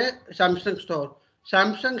let's say Samsung store.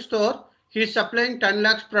 Samsung store, he is supplying 10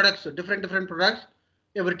 lakhs products, different products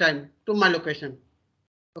every time to my location.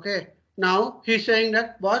 Okay. Now he's saying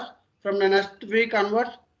that boss, from the next week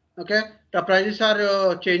onwards, okay, the prices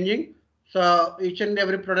are changing. So each and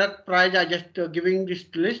every product price I just giving this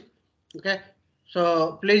list. Okay.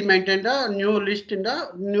 So please maintain the new list in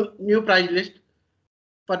the new price list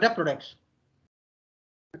for the products.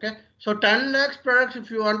 Okay. So 10 lakhs products,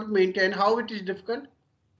 if you want to maintain, how it is difficult?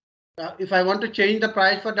 If I want to change the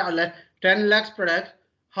price for the 10 lakhs products,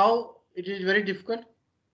 how it is very difficult?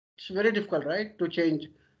 It's very difficult, right? To change.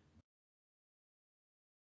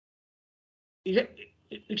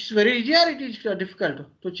 It's very easy or it is difficult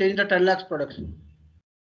to change the 10 lakhs products?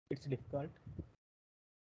 It's difficult.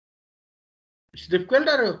 It's difficult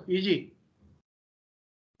or easy?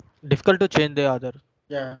 Difficult to change the other.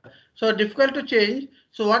 Yeah. So difficult to change.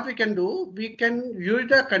 So what we can do, we can use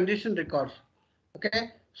the condition records.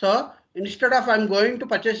 Okay. So instead of I'm going to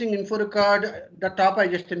purchasing info record, the top I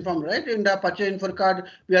just informed, right? In the purchase info record,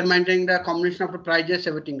 we are maintaining the combination of the prices,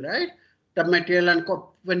 everything, right? The material and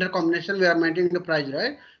vendor combination, we are maintaining the price,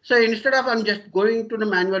 right? So instead of I'm just going to the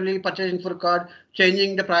manually purchase info record,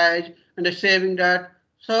 changing the price and saving that.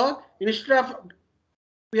 So instead of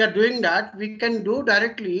we are doing that, we can do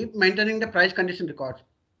directly maintaining the price condition records.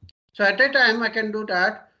 So at a time I can do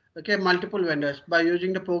that. Okay, multiple vendors by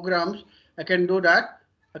using the programs. I can do that.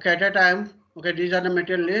 Okay, at a time. Okay, these are the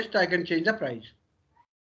material list. I can change the price.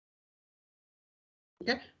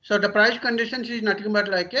 Okay, so the price conditions is nothing but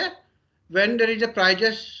like a when there is a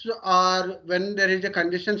prices or when there is a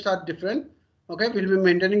conditions are different. Okay, we'll be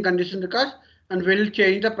maintaining condition records and we'll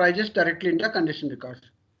change the prices directly in the condition records,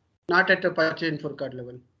 not at the purchase info record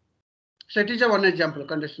level. So it is a one example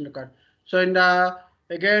condition record. So in the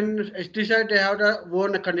again SD side they have the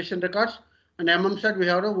own condition records and MM side we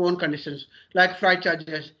have the own conditions like freight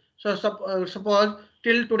charges. So suppose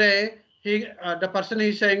till today the person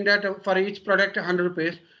is saying that for each product 100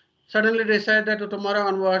 rupees. Suddenly they said that tomorrow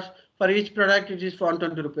onwards for each product it is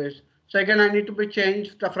 120 rupees. So again I need to be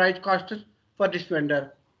changed the freight cost for this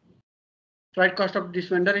vendor. Freight cost of this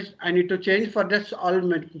vendor is I need to change for this all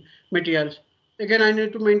materials. Again, I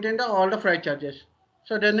need to maintain all the freight charges.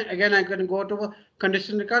 So then again, I can go to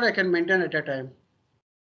condition record. I can maintain at a time.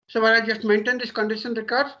 So when I just maintain this condition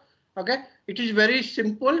records, okay, it is very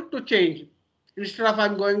simple to change instead of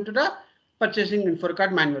I'm going to the purchasing info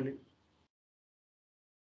record manually.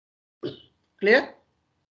 Clear?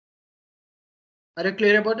 Are you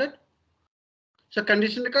clear about it? So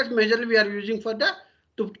condition records majorly we are using for the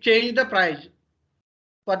to change the price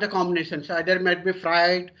for the combinations. Either it might be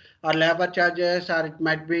freight or labor charges, or it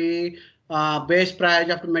might be base price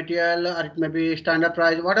of the material, or it may be standard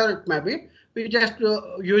price, whatever it may be. We just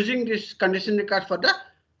using this condition records for the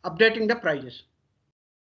updating the prices.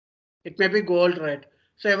 It may be gold rate.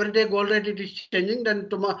 So every day gold rate it is changing. Then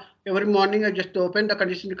tomorrow every morning I just open the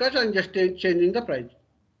condition records and just changing the price.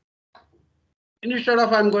 Instead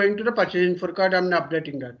of I'm going to the purchase info record, I'm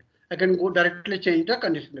updating that. I can go directly change the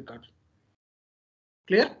condition records.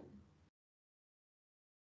 Clear?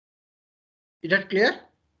 Is that clear?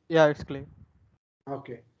 Yeah, it's clear.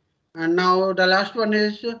 Okay. And now the last one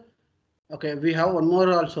is, okay, we have one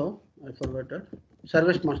more also. I forgot that.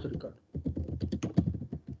 Service master record.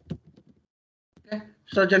 Okay.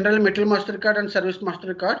 So generally material master record and service master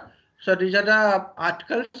record. So these are the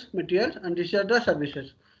articles, materials, and these are the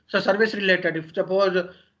services. So service related. If suppose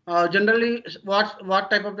generally what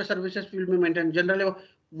type of the services will be maintained? Generally,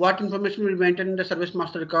 what information will be maintained in the service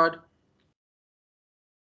master record?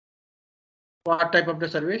 What type of the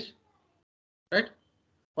service, right?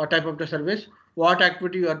 What type of the service? What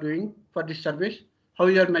activity you are doing for this service? How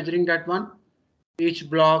you are measuring that one? Each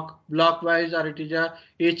block wise, or it is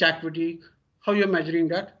each activity? How you are measuring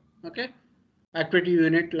that? Okay, activity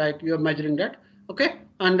unit, like you are measuring that. Okay,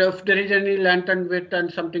 and if there is any length and width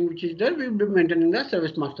and something which is there, we will be maintaining the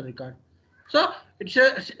service master record. So it's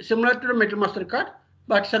similar to the material master record,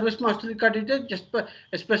 but service master record is just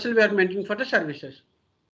especially we are maintaining for the services.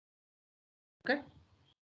 Okay,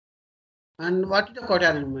 and what is the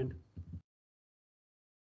quota arrangement?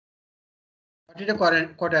 What is the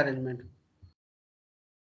quota arrangement?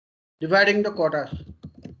 Dividing the quotas.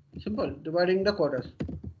 Simple, dividing the quotas.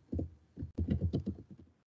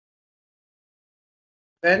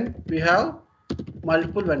 When we have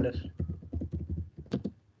multiple vendors.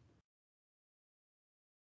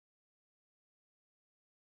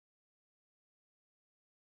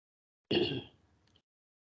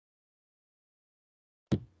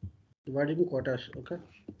 Dividing quotas, okay.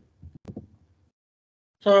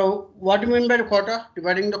 So what do you mean by the quota?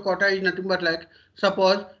 Dividing the quota is nothing but like,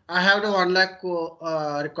 suppose I have the 1 lakh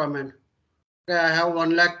requirement. Okay, I have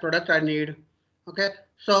 1 lakh product I need. Okay,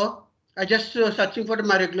 so I just searching for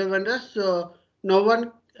my regular vendors. So no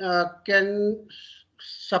one can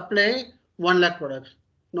supply 1 lakh products.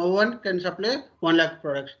 No one can supply 1 lakh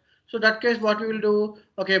products. So that case, what we will do?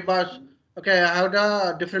 Okay, boss. Okay, I have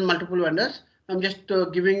the different multiple vendors. I'm just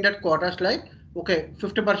giving that quotas like, okay,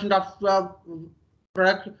 50% of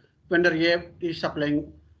product vendor A is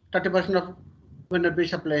supplying, 30% of vendor B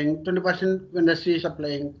supplying, 20% vendor C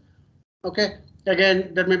supplying. Okay,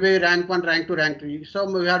 again there may be rank 1, rank 2, rank 3. So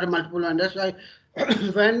we have the multiple vendors.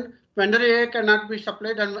 When vendor A cannot be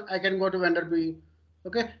supplied, then I can go to vendor B.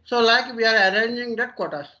 Okay, so like we are arranging that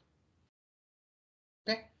quotas.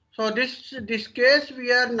 Okay, so this case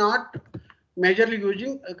we are not majorly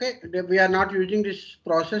using. Okay, we are not using this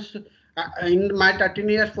process. In my 13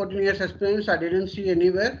 years, 14 years experience, I didn't see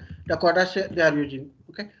anywhere the quotas they are using.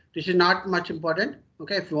 Okay, this is not much important.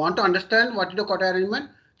 Okay, if you want to understand what is the quota arrangement,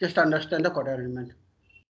 just understand the quota arrangement.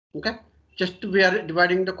 Okay, just we are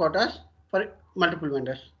dividing the quotas for multiple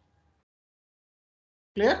vendors.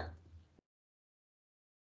 Clear?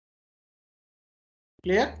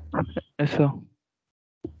 Clear? Yes, sir.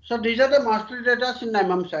 So these are the master data in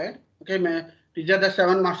MM side. Okay, these are the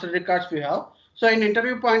 7 master records we have. So in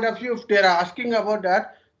interview point of view, if they are asking about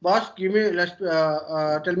that, boss, give me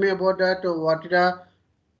tell me about that. What is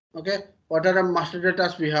the what are the master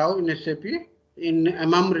data we have in SAP in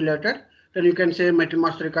MM related? Then you can say material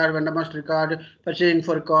master record, vendor master record, purchase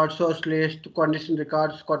info record, source list, condition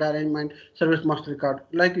records, quota arrangement, service master record,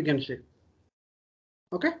 like you can say.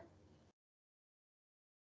 Okay,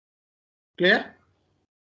 clear?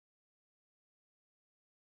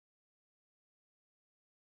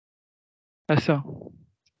 Yes, sir.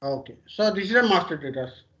 Okay, so this is a master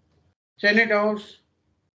data. Send it out.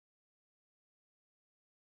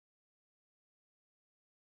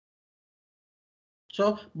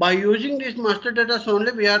 So by using this master data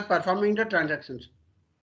only, we are performing the transactions.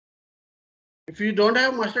 If you don't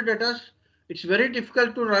have master data, it's very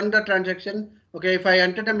difficult to run the transaction. Okay, if I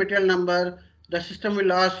enter the material number, the system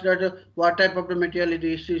will ask that what type of the material it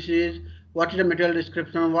is, what is the material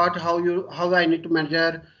description, how I need to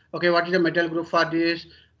measure. Okay, what is the material group for this?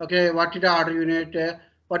 Okay, what is the order unit?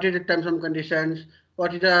 What is the terms and conditions?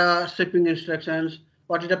 What is the shipping instructions?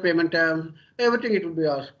 What is the payment terms? Everything it will be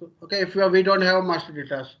asked. Okay, if we don't have master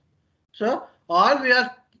data, so all we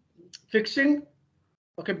are fixing.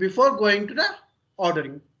 Okay, before going to the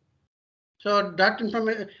ordering. So that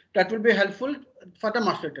information that will be helpful for the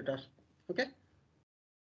master data. Okay,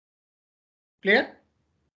 clear?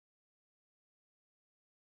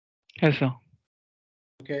 Yes, sir.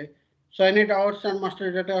 Okay, so I need out some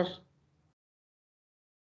master data.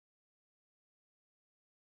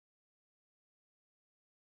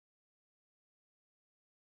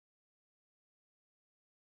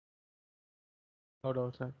 No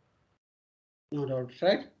doubt, sir. No doubt,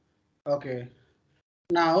 right? Okay.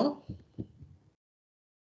 Now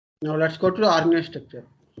let's go to the organization structure.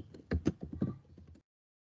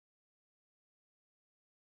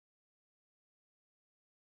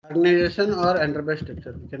 Organization or enterprise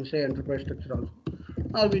structure. We can say enterprise structure also,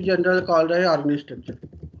 or we generally call the organization structure.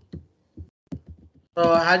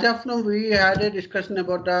 So as of now, we had a discussion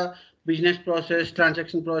about the business process,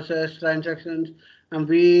 transactions, and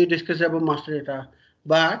we discussed about master data.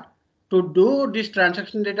 But to do this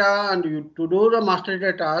transaction data and to do the master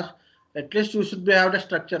data, At least you should be have the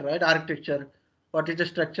structure, right? Architecture. What is the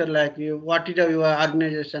structure like? What is your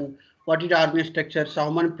organization? What is the organization structure? So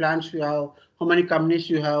how many plants you have? How many companies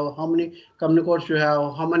you have? How many company codes you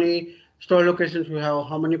have? How many store locations you have?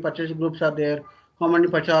 How many purchase groups are there? How many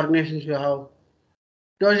purchase organizations you have?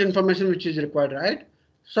 Those information which is required, right?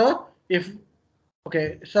 So if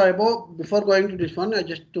okay, so about before going to this one, I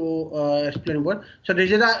just to explain about. So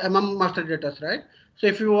this is the MM master data, right? So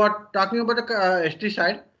if you are talking about the SD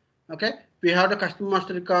side, okay, we have the customer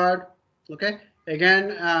master record. Okay, again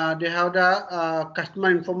they have the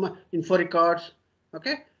customer info records.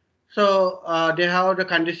 Okay, so they have the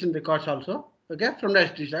condition records also. Okay, from the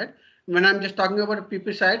SD side. When I'm just talking about the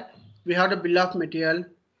PP side, we have the bill of material.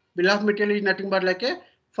 Bill of material is nothing but like a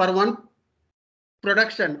for one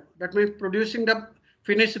production, that means producing the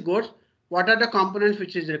finished goods. What are the components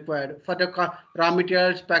which is required for the raw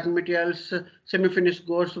materials, packing materials, semi-finished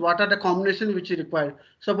goods? What are the combination which is required?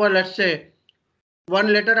 Suppose let's say 1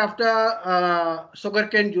 liter of the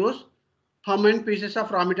sugarcane juice, how many pieces of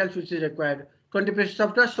raw materials which is required? 20 pieces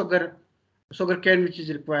of the sugarcane which is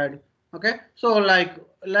required. Okay, so like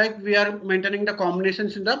we are maintaining the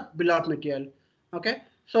combinations in the bill of material. Okay,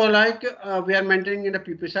 so like we are maintaining in the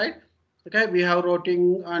PP side. Okay, we have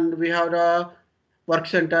routing and we have the work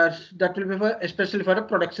centers that will be for especially for the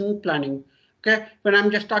production planning. Okay, when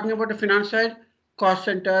I'm just talking about the finance side, cost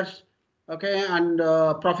centers, okay, and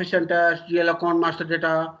profit centers, GL account, master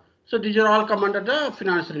data. So these are all come under the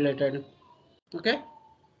finance related. Okay,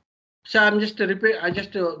 so I'm just repeat. I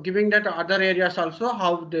just giving that other areas also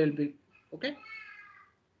how they will be. Okay,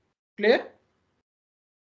 clear?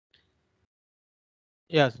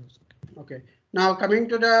 Yes. Okay. Now coming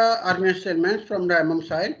to the organization elements from the MM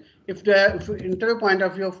side, if interview point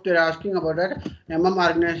of view, if they're asking about that MM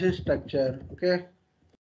organization structure, okay,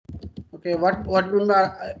 okay, what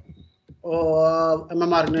MM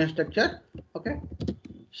organization structure, okay.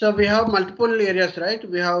 So we have multiple areas, right?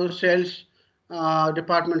 We have sales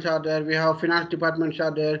departments are there. We have finance departments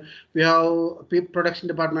are there. We have production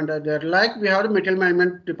department are there. Like we have the material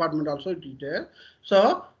management department also it is there.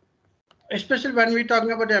 So especially when we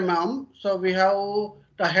talking about MM, so we have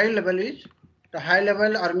the high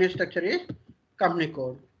level organization structure is company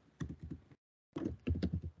code.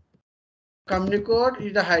 Company code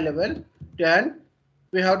is the high level. Then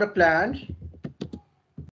we have the plans.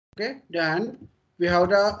 Okay. Then we have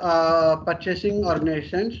the purchasing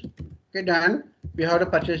organizations. Okay. Then we have the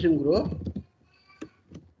purchasing group.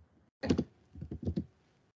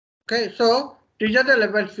 Okay. So these are the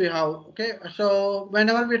levels we have. Okay. So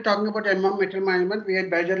whenever we're talking about MM material management, we are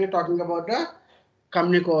majorly talking about the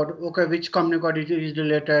company code. Okay, which company code is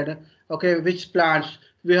related? Okay, which plants?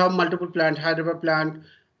 We have multiple plants: Hyderabad plant,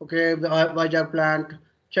 okay, Vizag plant,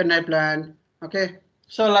 Chennai plant. Okay,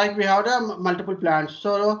 so like we have the multiple plants.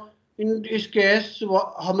 So in this case,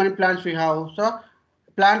 how many plants we have? So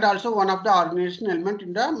plant also one of the organization element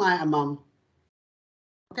in the my MM.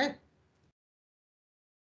 Okay.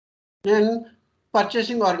 Then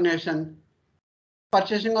purchasing organization.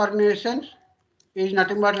 Purchasing organizations is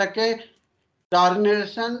nothing but like a the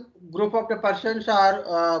organization group of the persons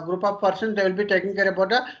or group of persons, they will be taking care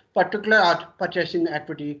about a particular purchasing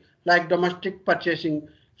activity like domestic purchasing.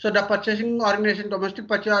 So the purchasing organization, domestic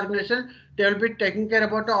purchase organization, they will be taking care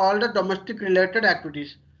about all the domestic related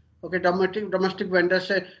activities. Okay, domestic vendors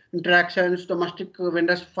interactions, domestic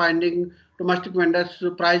vendors finding, domestic vendors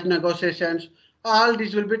price negotiations, all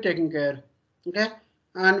these will be taken care. Okay,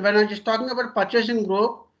 and when I'm just talking about purchasing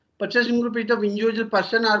group is the individual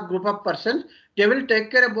person or group of persons. They will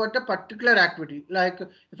take care about a particular activity. Like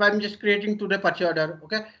if I'm just creating today purchase order,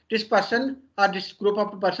 okay, this person or this group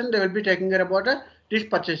of person, they will be taking care about this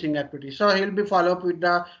purchasing activity. So he'll be follow up with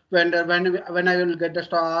the vendor when I will get the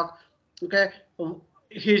stock. Okay,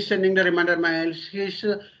 he's sending the reminder mails.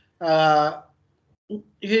 Uh,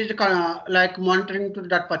 he's like monitoring to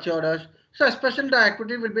that purchase orders. So especially the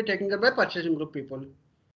activity will be taken care by purchasing group people.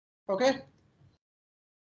 Okay,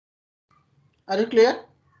 are you clear?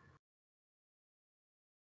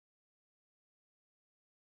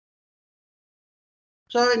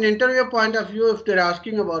 So in interview point of view, if they're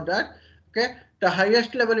asking about that, okay, the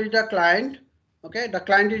highest level is the client. Okay, the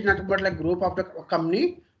client is nothing but like group of the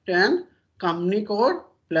company. Then company code,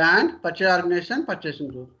 plant, purchase organization, purchasing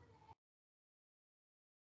group.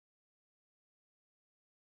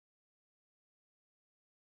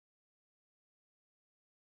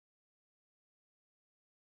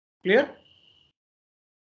 Clear?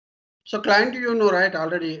 So client, you know, right,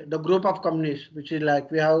 already the group of companies, which is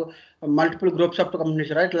like we have multiple groups of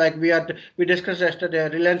companies, right? Like we discussed yesterday,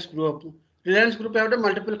 Reliance Group. Reliance Group have the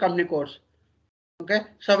multiple company codes. Okay,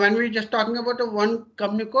 so when we just talking about the one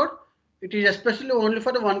company code, it is especially only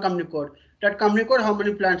for the one company code. That company code, how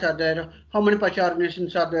many plants are there, how many purchase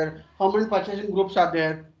organizations are there, how many purchasing groups are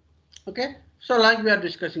there. Okay, so like we are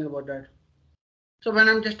discussing about that. So when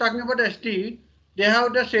I'm just talking about SD, they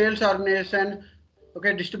have the sales organization,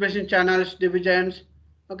 okay, distribution channels, divisions,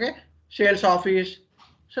 okay, sales office.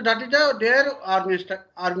 So that is their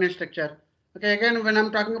organization structure. Okay, again, when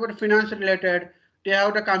I'm talking about finance related, they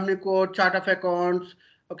have the company code, chart of accounts,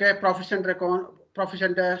 okay,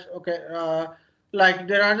 proficienters, okay, like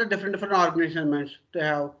there are the different organizations. They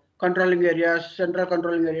have controlling areas, central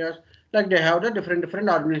controlling areas, like they have the different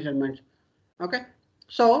organizations. Okay,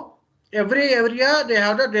 so every area they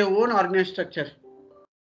have their own organization structure.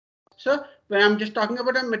 So when I'm just talking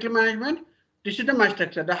about the material management, this is the my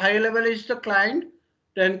structure. The high level is the client,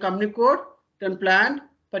 then company code, then plant,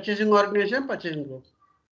 purchasing organization, purchasing group.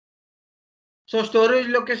 So storage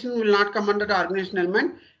location will not come under the organization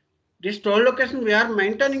element. This store location we are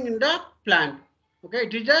maintaining in the plant. Okay,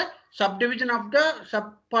 it is a subdivision of the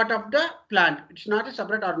sub part of the plant. It's not a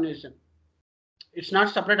separate organization. It's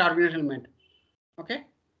not separate organization element. Okay,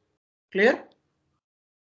 clear?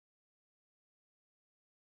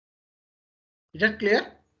 Is that clear?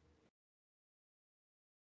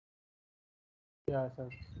 Yeah, sir.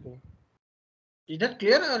 Okay. Is that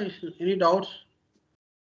clear or is any doubts?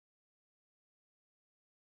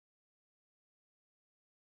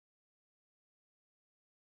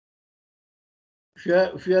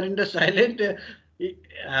 If you are in the silent,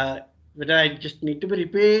 whether I just need to be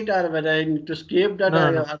repeat or whether I need to skip that No,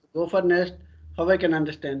 or no. I have to go for next, how I can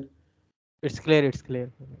understand? It's clear. It's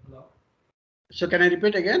clear. So can I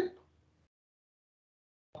repeat again?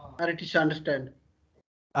 Or it is understand?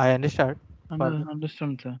 I understand.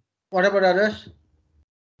 Understood, sir. What about others?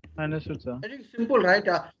 Understood, sir. I think simple, right?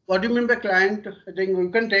 What do you mean by client? I think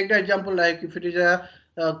we can take the example like if it is a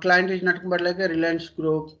client is nothing but like a Reliance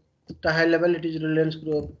group. The high level it is Reliance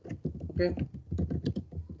group. Okay.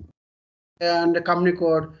 And the company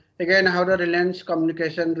code. Again, I have the Reliance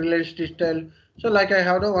communication, Reliance digital. So like I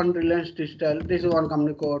have the one Reliance digital. This is one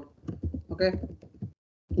company code. Okay.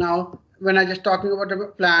 Now, when I just talking about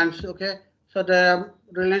the plants, okay. So the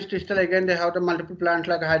Reliance digital again, they have the multiple plants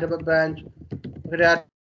like Hyderabad branch. They are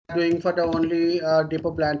doing for the only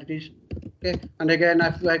depot plant it is. Okay. And again,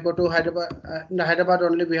 if I go to Hyderabad, in the Hyderabad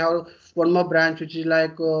only we have one more branch which is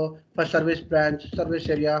like for service branch, service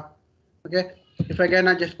area. Okay. If again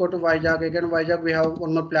I just go to Vizag, again Vizag we have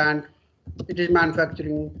one more plant. It is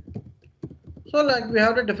manufacturing. So like we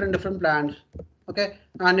have the different plants. Okay.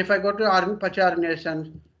 And if I go to purchase organizations,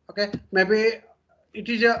 okay, maybe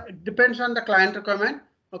it depends on the client requirement.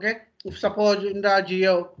 Okay. If suppose in the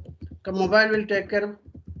Geo, mobile will take care of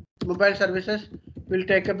mobile services will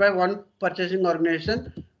take care by one purchasing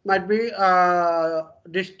organization. Might be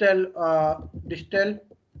digital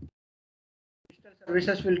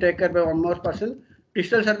services will take care by one more person.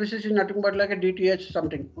 Digital services is nothing but like a DTH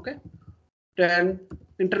something. Okay. Then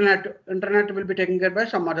internet will be taken care by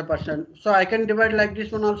some other person. So I can divide like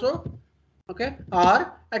this one also. Okay.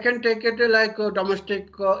 Or I can take it like domestic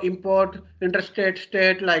import, interstate,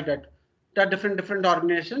 state like that. The different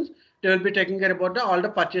organizations they will be taking care about all the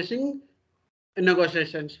purchasing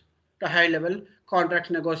negotiations, the high level contracts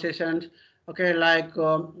negotiations. Okay, like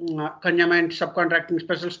consignment, subcontracting,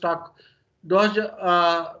 special stock, those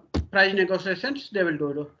price negotiations they will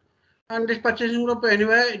do. And this purchasing group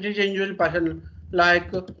anyway, it is individual person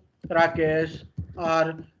like Rakesh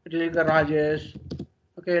or it is like Rajesh.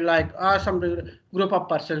 Okay, like some group of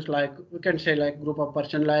persons like we can say like group of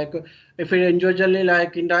person like if it individually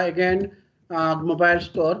like in the again mobile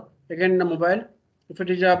store again the mobile if it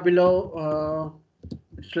is below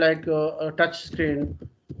it's like a touch screen.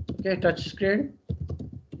 Okay, touch screen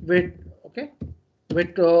with okay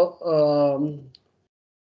with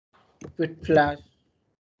with flash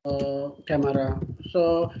camera.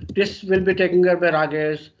 So this will be taken care by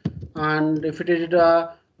Rajesh, and if it is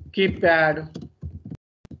the keypad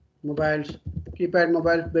mobiles, keypad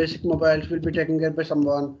mobiles, basic mobiles will be taken care by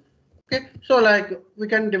someone. Okay, so like we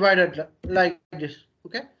can divide it like this.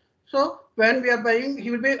 Okay, so when we are buying,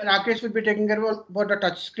 he will be Rakesh will be taking care of about the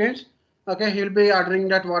touch screens. Okay, he will be ordering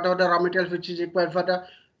that whatever the raw materials which is required for the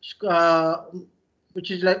which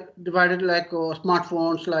is like divided like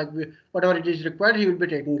smartphones, like whatever it is required, he will be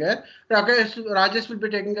taking care. Rajesh will be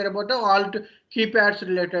taking care about the all keypads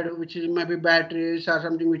related, which is maybe batteries or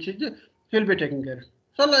something, which is he'll be taking care.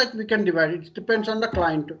 So like we can divide it. It depends on the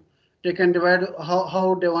client. They can divide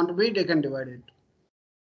how they want to be. They can divide it.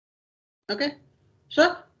 Okay.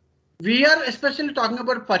 So we are especially talking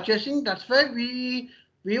about purchasing. That's why we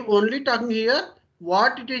only talking here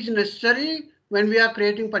what it is necessary when we are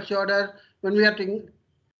creating purchase order, when we are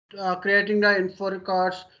creating the info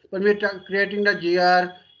records, when we're creating the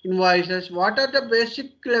GR invoices, what are the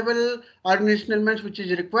basic level organizational elements which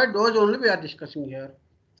is required, those only we are discussing here.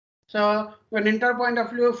 So when inter point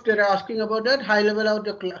of view, if they're asking about that, high level of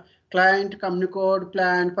the client, company code,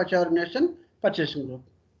 plan, purchase organization, purchasing group.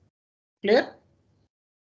 Clear?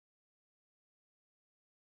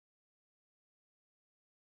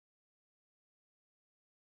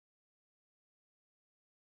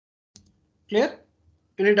 Clear?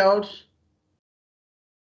 Any doubts?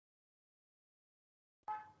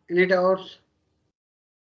 Any doubts?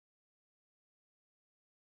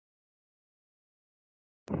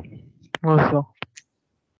 No, sir.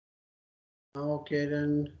 Okay,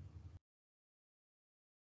 then.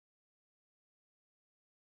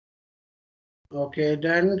 Okay,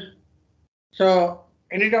 then. So,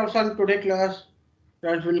 any doubts on today class?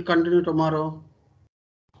 That will continue tomorrow.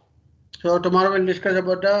 So tomorrow we'll discuss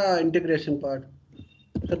about the integration part.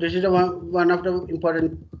 So this is the one of the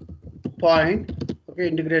important point. Okay,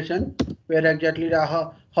 integration, where exactly the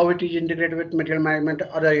how it is integrated with material management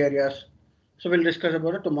other areas. So we'll discuss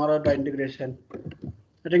about it tomorrow, the integration.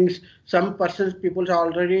 I think some persons people are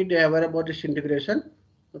already they are aware about this integration.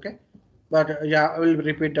 Okay, but yeah, I will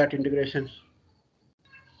repeat that integration.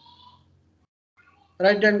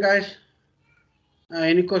 Right then, guys.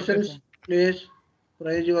 Any questions? Please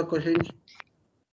raise your questions.